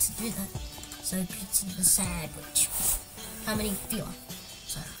able to do that. So pizza the sandwich. How many fewer?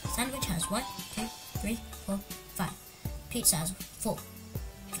 So sandwich has 1, 2, 3, 4, 5. Pizza has 4.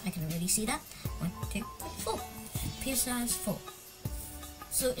 I can already see that. 1, 2, 3, 4. Pizza has 4.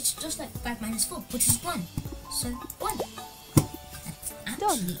 So it's just like 5 minus 4, which is 1. So 1. That's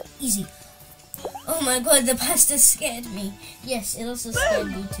actually easy. Oh my god, the pasta scared me. Yes, it also scared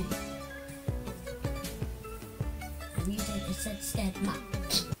me too. And you did, it said scared me.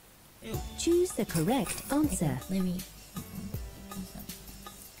 Choose the correct answer. Let me.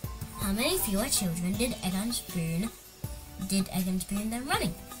 How many fewer children did egg and spoon than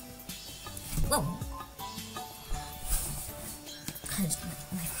running? Whoa. Because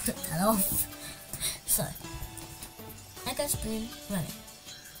I took that off. So, egg and spoon running.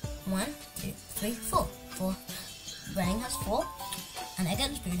 1, 2, 3, 4. 4. Running has 4. And egg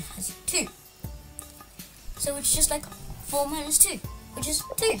and spoon has 2. So it's just like 4 minus 2, which is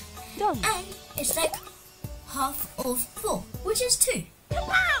 2. Done. And it's like half of 4, which is 2.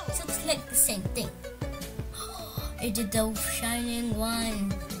 Wow! So it's like the same thing. It did the shining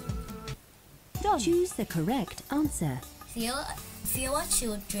one. Done. Choose the correct answer. Fewer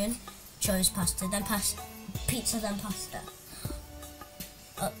children chose pizza than pasta.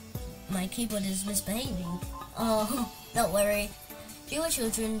 My keyboard is misbehaving. Oh, don't worry. Fewer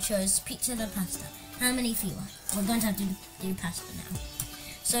children chose pizza than pasta. How many fewer? We're going to have to do pasta now.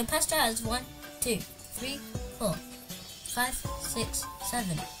 So pasta has 1, 2, 3, 4, 5, 6,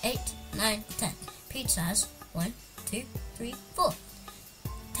 7, 8, 9, 10. Pizza has 1, 2, 3, 4.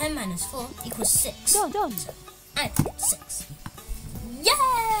 10 minus 4 equals 6. Done. So I put 6.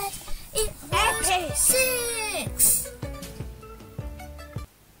 Yes! It was Epic! 6!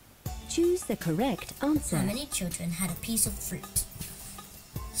 Choose the correct answer. How many children had a piece of fruit?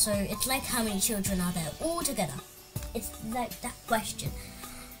 So it's like how many children are there all together? It's like that question.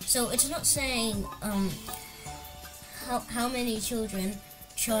 So it's not saying how many children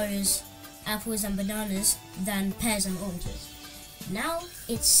chose apples and bananas than pears and oranges. Now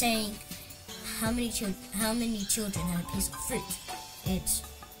it's saying how many children had a piece of fruit. It's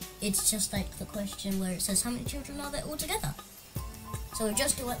just like the question where it says how many children are there all together. So we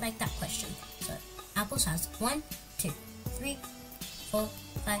just do it like that question. So apples has 1, 2, 3, 4,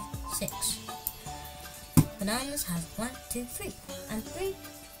 5, 6. Bananas has 1, 2, 3. And 3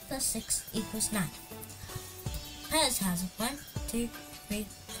 plus 6 equals 9. Pears has 1, 2, 3,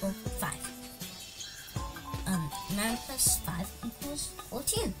 4, 5. 9 plus 5 equals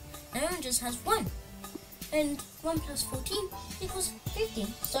 14. And oranges has 1. And 1 plus 14 equals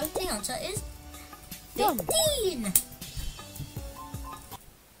 15. So the answer is 15.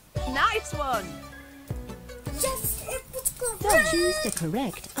 Nice one! Yes, it was Done. correct. Choose the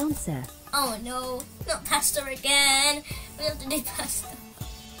correct answer. Oh no, not pasta again. We have to do pasta.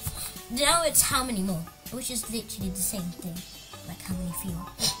 Now it's how many more, which is literally the same thing. Like how many fewer.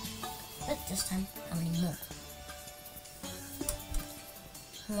 But this time, how many more?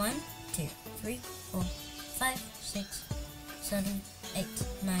 1, 2, 3, 4, 5, 6, 7, 8,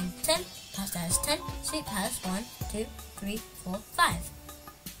 9, 10. Pasta has 10. Soup has 1, 2, 3, 4, 5.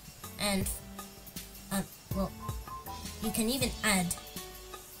 And, well, you can even add.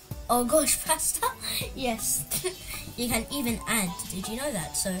 Oh gosh, pasta? Yes, you can even add. Did you know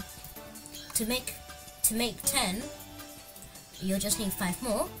that? So, to make 10, you'll just need 5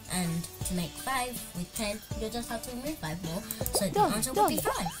 more, and to make 5 with 10, you'll just have to remove 5 more. So the answer will be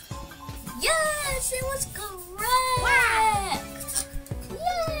 5. Yes, it was correct.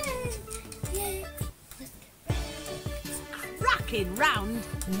 Yay! Yay! Cracking round.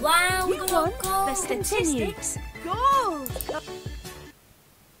 Wow, we You got won a goal. the statistics. Goal.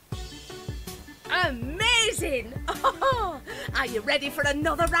 Amazing. Oh, are you ready for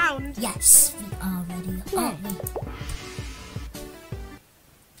another round? Yes, we are ready, aren't we?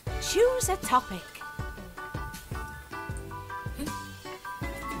 Choose a topic.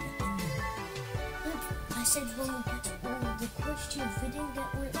 I said when we get all the questions, we didn't get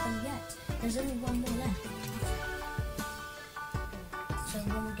all of them yet. There's only one more left. So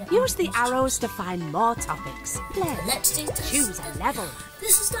when we get Use all the arrows to find more topics. Play. Let's do this. Choose a level.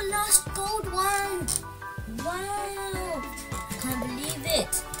 This is the last gold one. Wow! Can't believe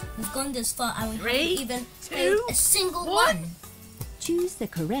it. We've gone this far and we Three, haven't even two, played a single one. Choose the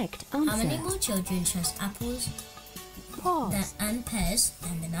correct How many answer. more children chose apples Pause. and pears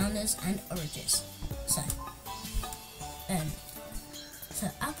and bananas and oranges? So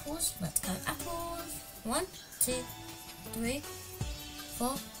apples. Let's count apples. 1, 2, 3,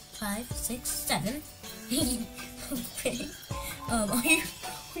 4, 5, 6, 7. Okay. Are you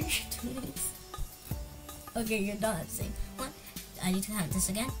doing this? Okay, you're dancing. I need to count this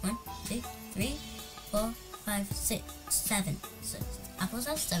again. 1, 2, 3, 4, 5, 6, 7. So apples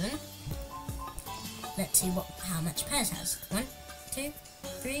has 7. Let's see how much pears has. 1, 2,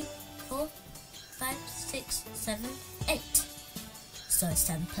 3, 4, 5, 6, 7, 8. So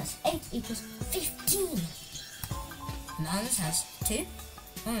 7 plus 8 equals 15. Bananas has 2.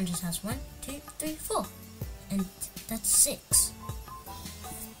 Oranges has 1, 2, 3, 4. And that's 6.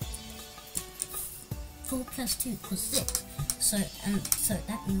 4 plus 2 equals 6. So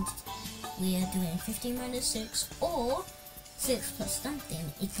that means we are doing 15 minus 6, or 6 plus something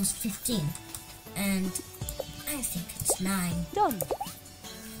equals 15. And I think it's 9. Done.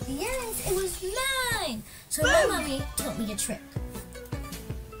 Yes, it was 9. So my mummy taught me a trick.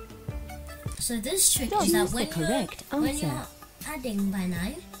 So this trick is that Choose the correct when answer. you're adding by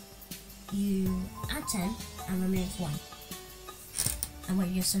 9, you add 10 and remove 1. And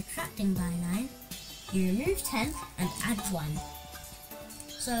when you're subtracting by 9, you remove 10 and add 1.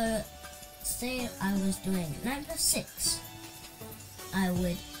 So say I was doing 9 plus 6. I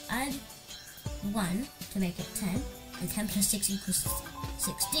would add 1 to make it 10, and 10 plus 6 equals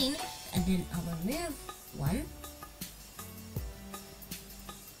 16, and then I'll remove 1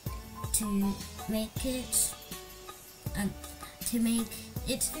 to make it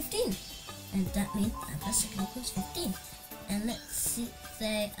 15, and that means 9 plus 6 equals 15. And let's see,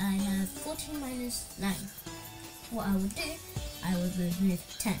 say I have 14 minus 9. What I would do, I would remove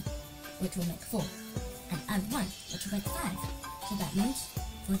 10, which will make 4, and add 1, which will make 5. So that means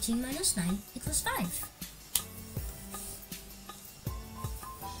 14 minus 9 equals 5.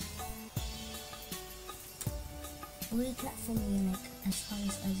 Will you clap for me like as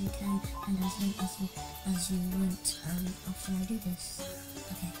fast as you can and as long as you want after I do this?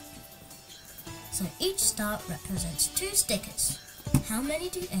 Okay. So each star represents 2 stickers. How many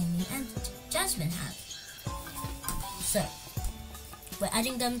do Amy and Jasmine have? So we're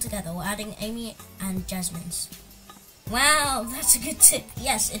adding them together. We're adding Amy and Jasmine's. Wow, that's a good tip.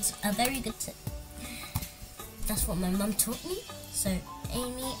 Yes, it's a very good tip. That's what my mum taught me. So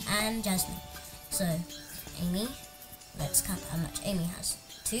Amy and Jasmine. So Amy, let's count how much Amy has.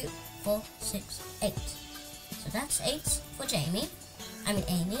 2, 4, 6, 8. So that's 8 for Jamie. I mean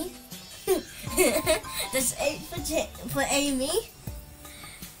Amy. That's 8 for Amy.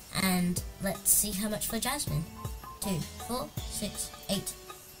 And let's see how much for Jasmine. 2, 4, 6, 8,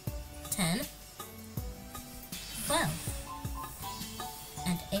 10, 12.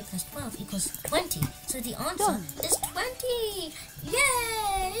 And 8 plus 12 equals 20. So the answer is 20.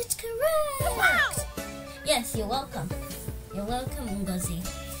 Yay! It's correct. Wow! Yes, you're welcome. You're welcome, Ngozi.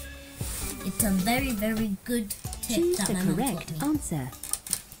 It's a very, very good tip Choose that the my mum correct taught me. answer.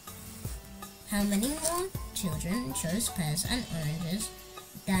 How many more children chose pears and oranges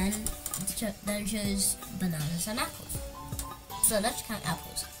than chose bananas and apples? So let's count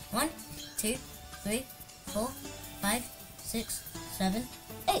apples. 1, 2, 3, 4, 5, 6, 7,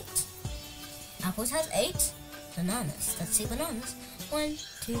 8. Apples has 8. Bananas. Let's see bananas. 1,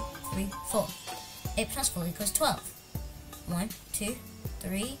 2, 3, 4. 8 plus 4 equals 12. 1, 2,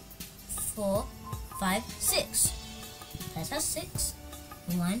 3, 4, 5, 6. Pears has 6.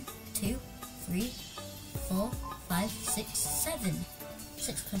 1, 2, 3, 4, 5, 6, 7.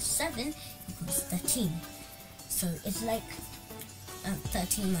 6 plus 7 equals 13. So it's like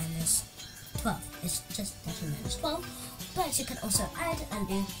 13 minus 12. It's just 13 minus 12. But you can also add and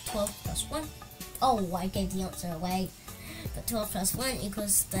do 12 plus 1. Oh, I gave the answer away. But 12 plus 1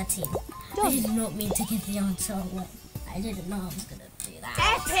 equals 13. Done. I did not mean to get the answer away. I didn't know I was going to do that.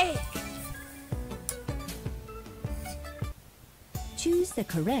 Epic! Choose the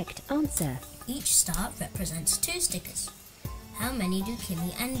correct answer. Each star represents 2 stickers. How many do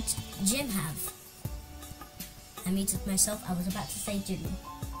Kimmy and Jim have? I muted myself. I was about to say Jimmy.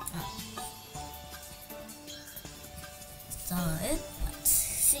 Oh. So, let's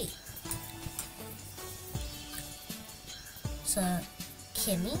see. So,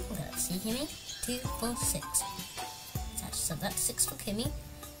 Kimmy, let's see Kimmy, 2, 4, 6. So that's 6 for Kimmy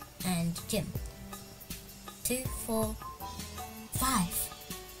and Jim. 2, 4, 5.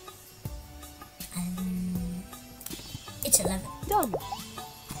 And it's 11. Done.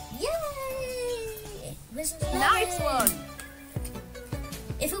 Yay! This is 11. Nice one!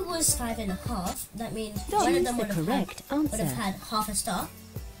 If it was 5.5, that means Done. one of Choose them the would have correct answer. had half a star,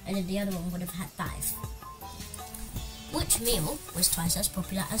 and then the other one would have had 5. Which meal was twice as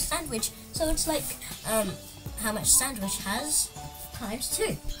popular as sandwich? So it's like how much sandwich has times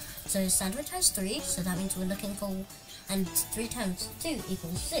 2. So sandwich has 3, so that means we're looking for, and 3 times 2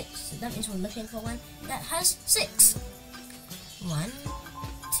 equals 6. So that means we're looking for one that has 6. 1,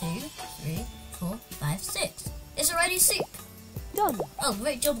 2, 3, 4, 5, 6. It's already soup. Done. Oh,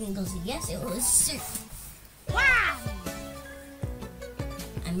 great job, Ngozi. Yes, it was soup. Wow!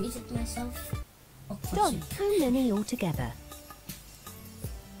 I muted myself. Okra Done. soup. How many altogether?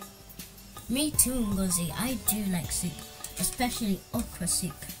 Me too, Ngozi. I do like soup, especially okra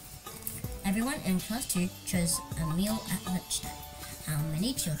soup. Everyone in class 2 chose a meal at lunchtime. How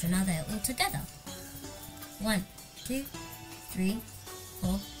many children are there altogether? 1, 2, 3,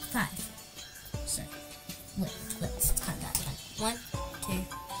 4, 5. So, wait, let's count that again. 1, 2,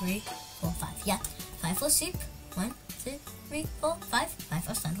 3, 4, 5. Yeah, 5 for soup. 1, 2, 3, 4, 5. 5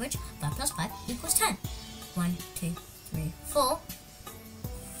 for sandwich. 5 plus 5 equals 10. 1, 2, 3, 4.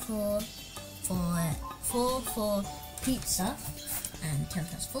 4 for pizza. And 10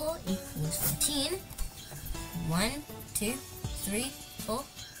 plus 4 equals 14. 1, 2, 3, 4,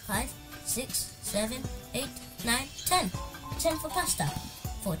 5, 6, 7, 8, 9, 10. 10 for pasta.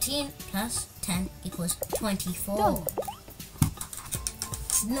 14 plus 10 equals 24. Done.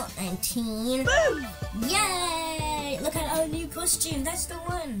 It's not 19. Boom! Yay! Look at our new costume. That's the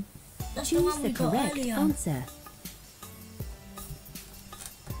one. That's the Choose one we the got correct earlier. answer.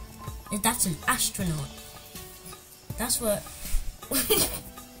 That's an astronaut. That's what.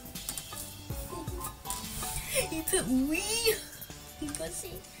 You put wee. You can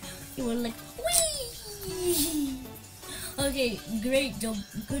see. You were like wee. Okay, great job.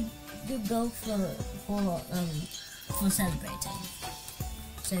 Good go for celebrating.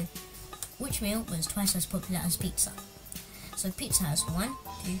 So, which meal was twice as popular as pizza? So pizza has 1,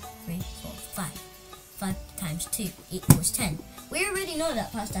 2, 3, 4, 5. 5 times 2 equals 10. We already know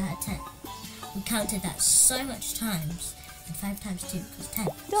that pasta had 10. We counted that so much times. And 5 times 2 equals 10.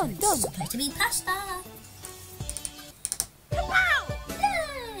 Done, so it's done. supposed to be pasta. Wow!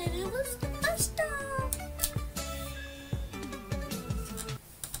 Yeah, it was pasta.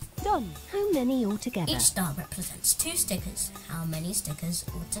 Done. How many altogether? Each star represents 2 stickers. How many stickers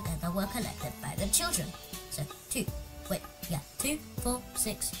altogether were collected by the children? So 2, 2, 4,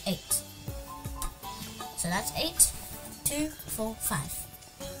 6, 8. So that's 8, 2, 4, 5.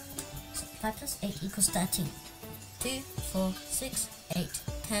 So 5 plus 8 equals 13. 2, 4, 6, 8,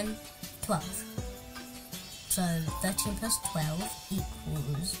 10, 12. So 13 plus 12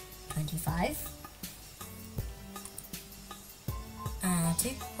 equals 25. 2,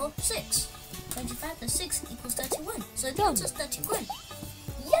 4, 6. 25 plus 6 equals 31. So the answer is 31.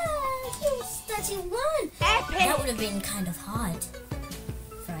 Yeah, it was 31. Epic! That would have been kind of hard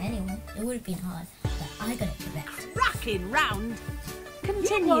for anyone. It would have been hard, but I got it correct. Rocking round. You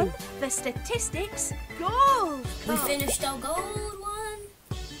Continue. won the statistics gold. We finished our gold one.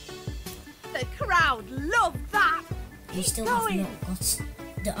 The crowd loved that. We Keep still going. have not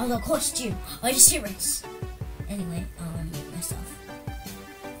got the other costume. Are you serious? Anyway, I'll unmute myself.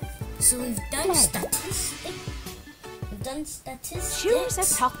 So we've done Play. statistics. We've done statistics. Choose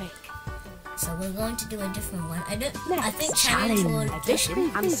a topic. So we're going to do a different one. I Next, think challenge will. Addition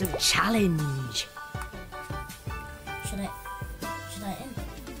and some challenge. Should I end?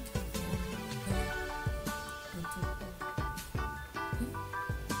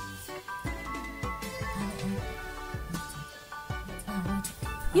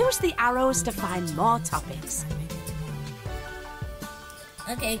 Use the arrows to find more topics.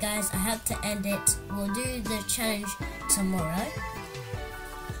 Okay guys, I have to end it. We'll do the challenge tomorrow.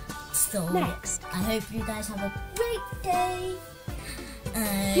 So Next. I hope you guys have a great day.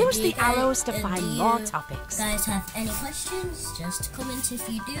 Use the arrows to find more topics. Guys have any questions? Just comment if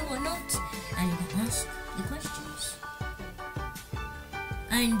you do or not, and you can ask the questions.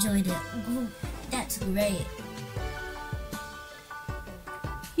 I enjoyed it. That's great.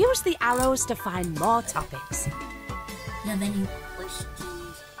 Use the arrows to find more topics. You have any questions?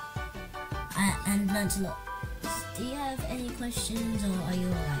 And Lancelot, do you have any questions, or are you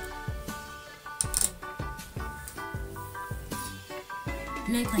alright?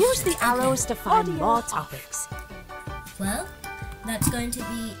 No questions. Use the arrows to find Audio more off. topics. Well, that's going to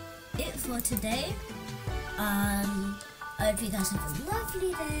be it for today. I hope you guys have a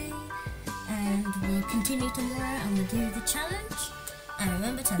lovely day, and we'll continue tomorrow and we'll do the challenge. And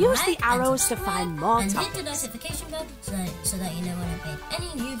remember to Use like the arrows and to find more and topics. hit the notification bell so that you know when I make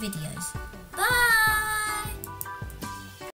any new videos. Bye!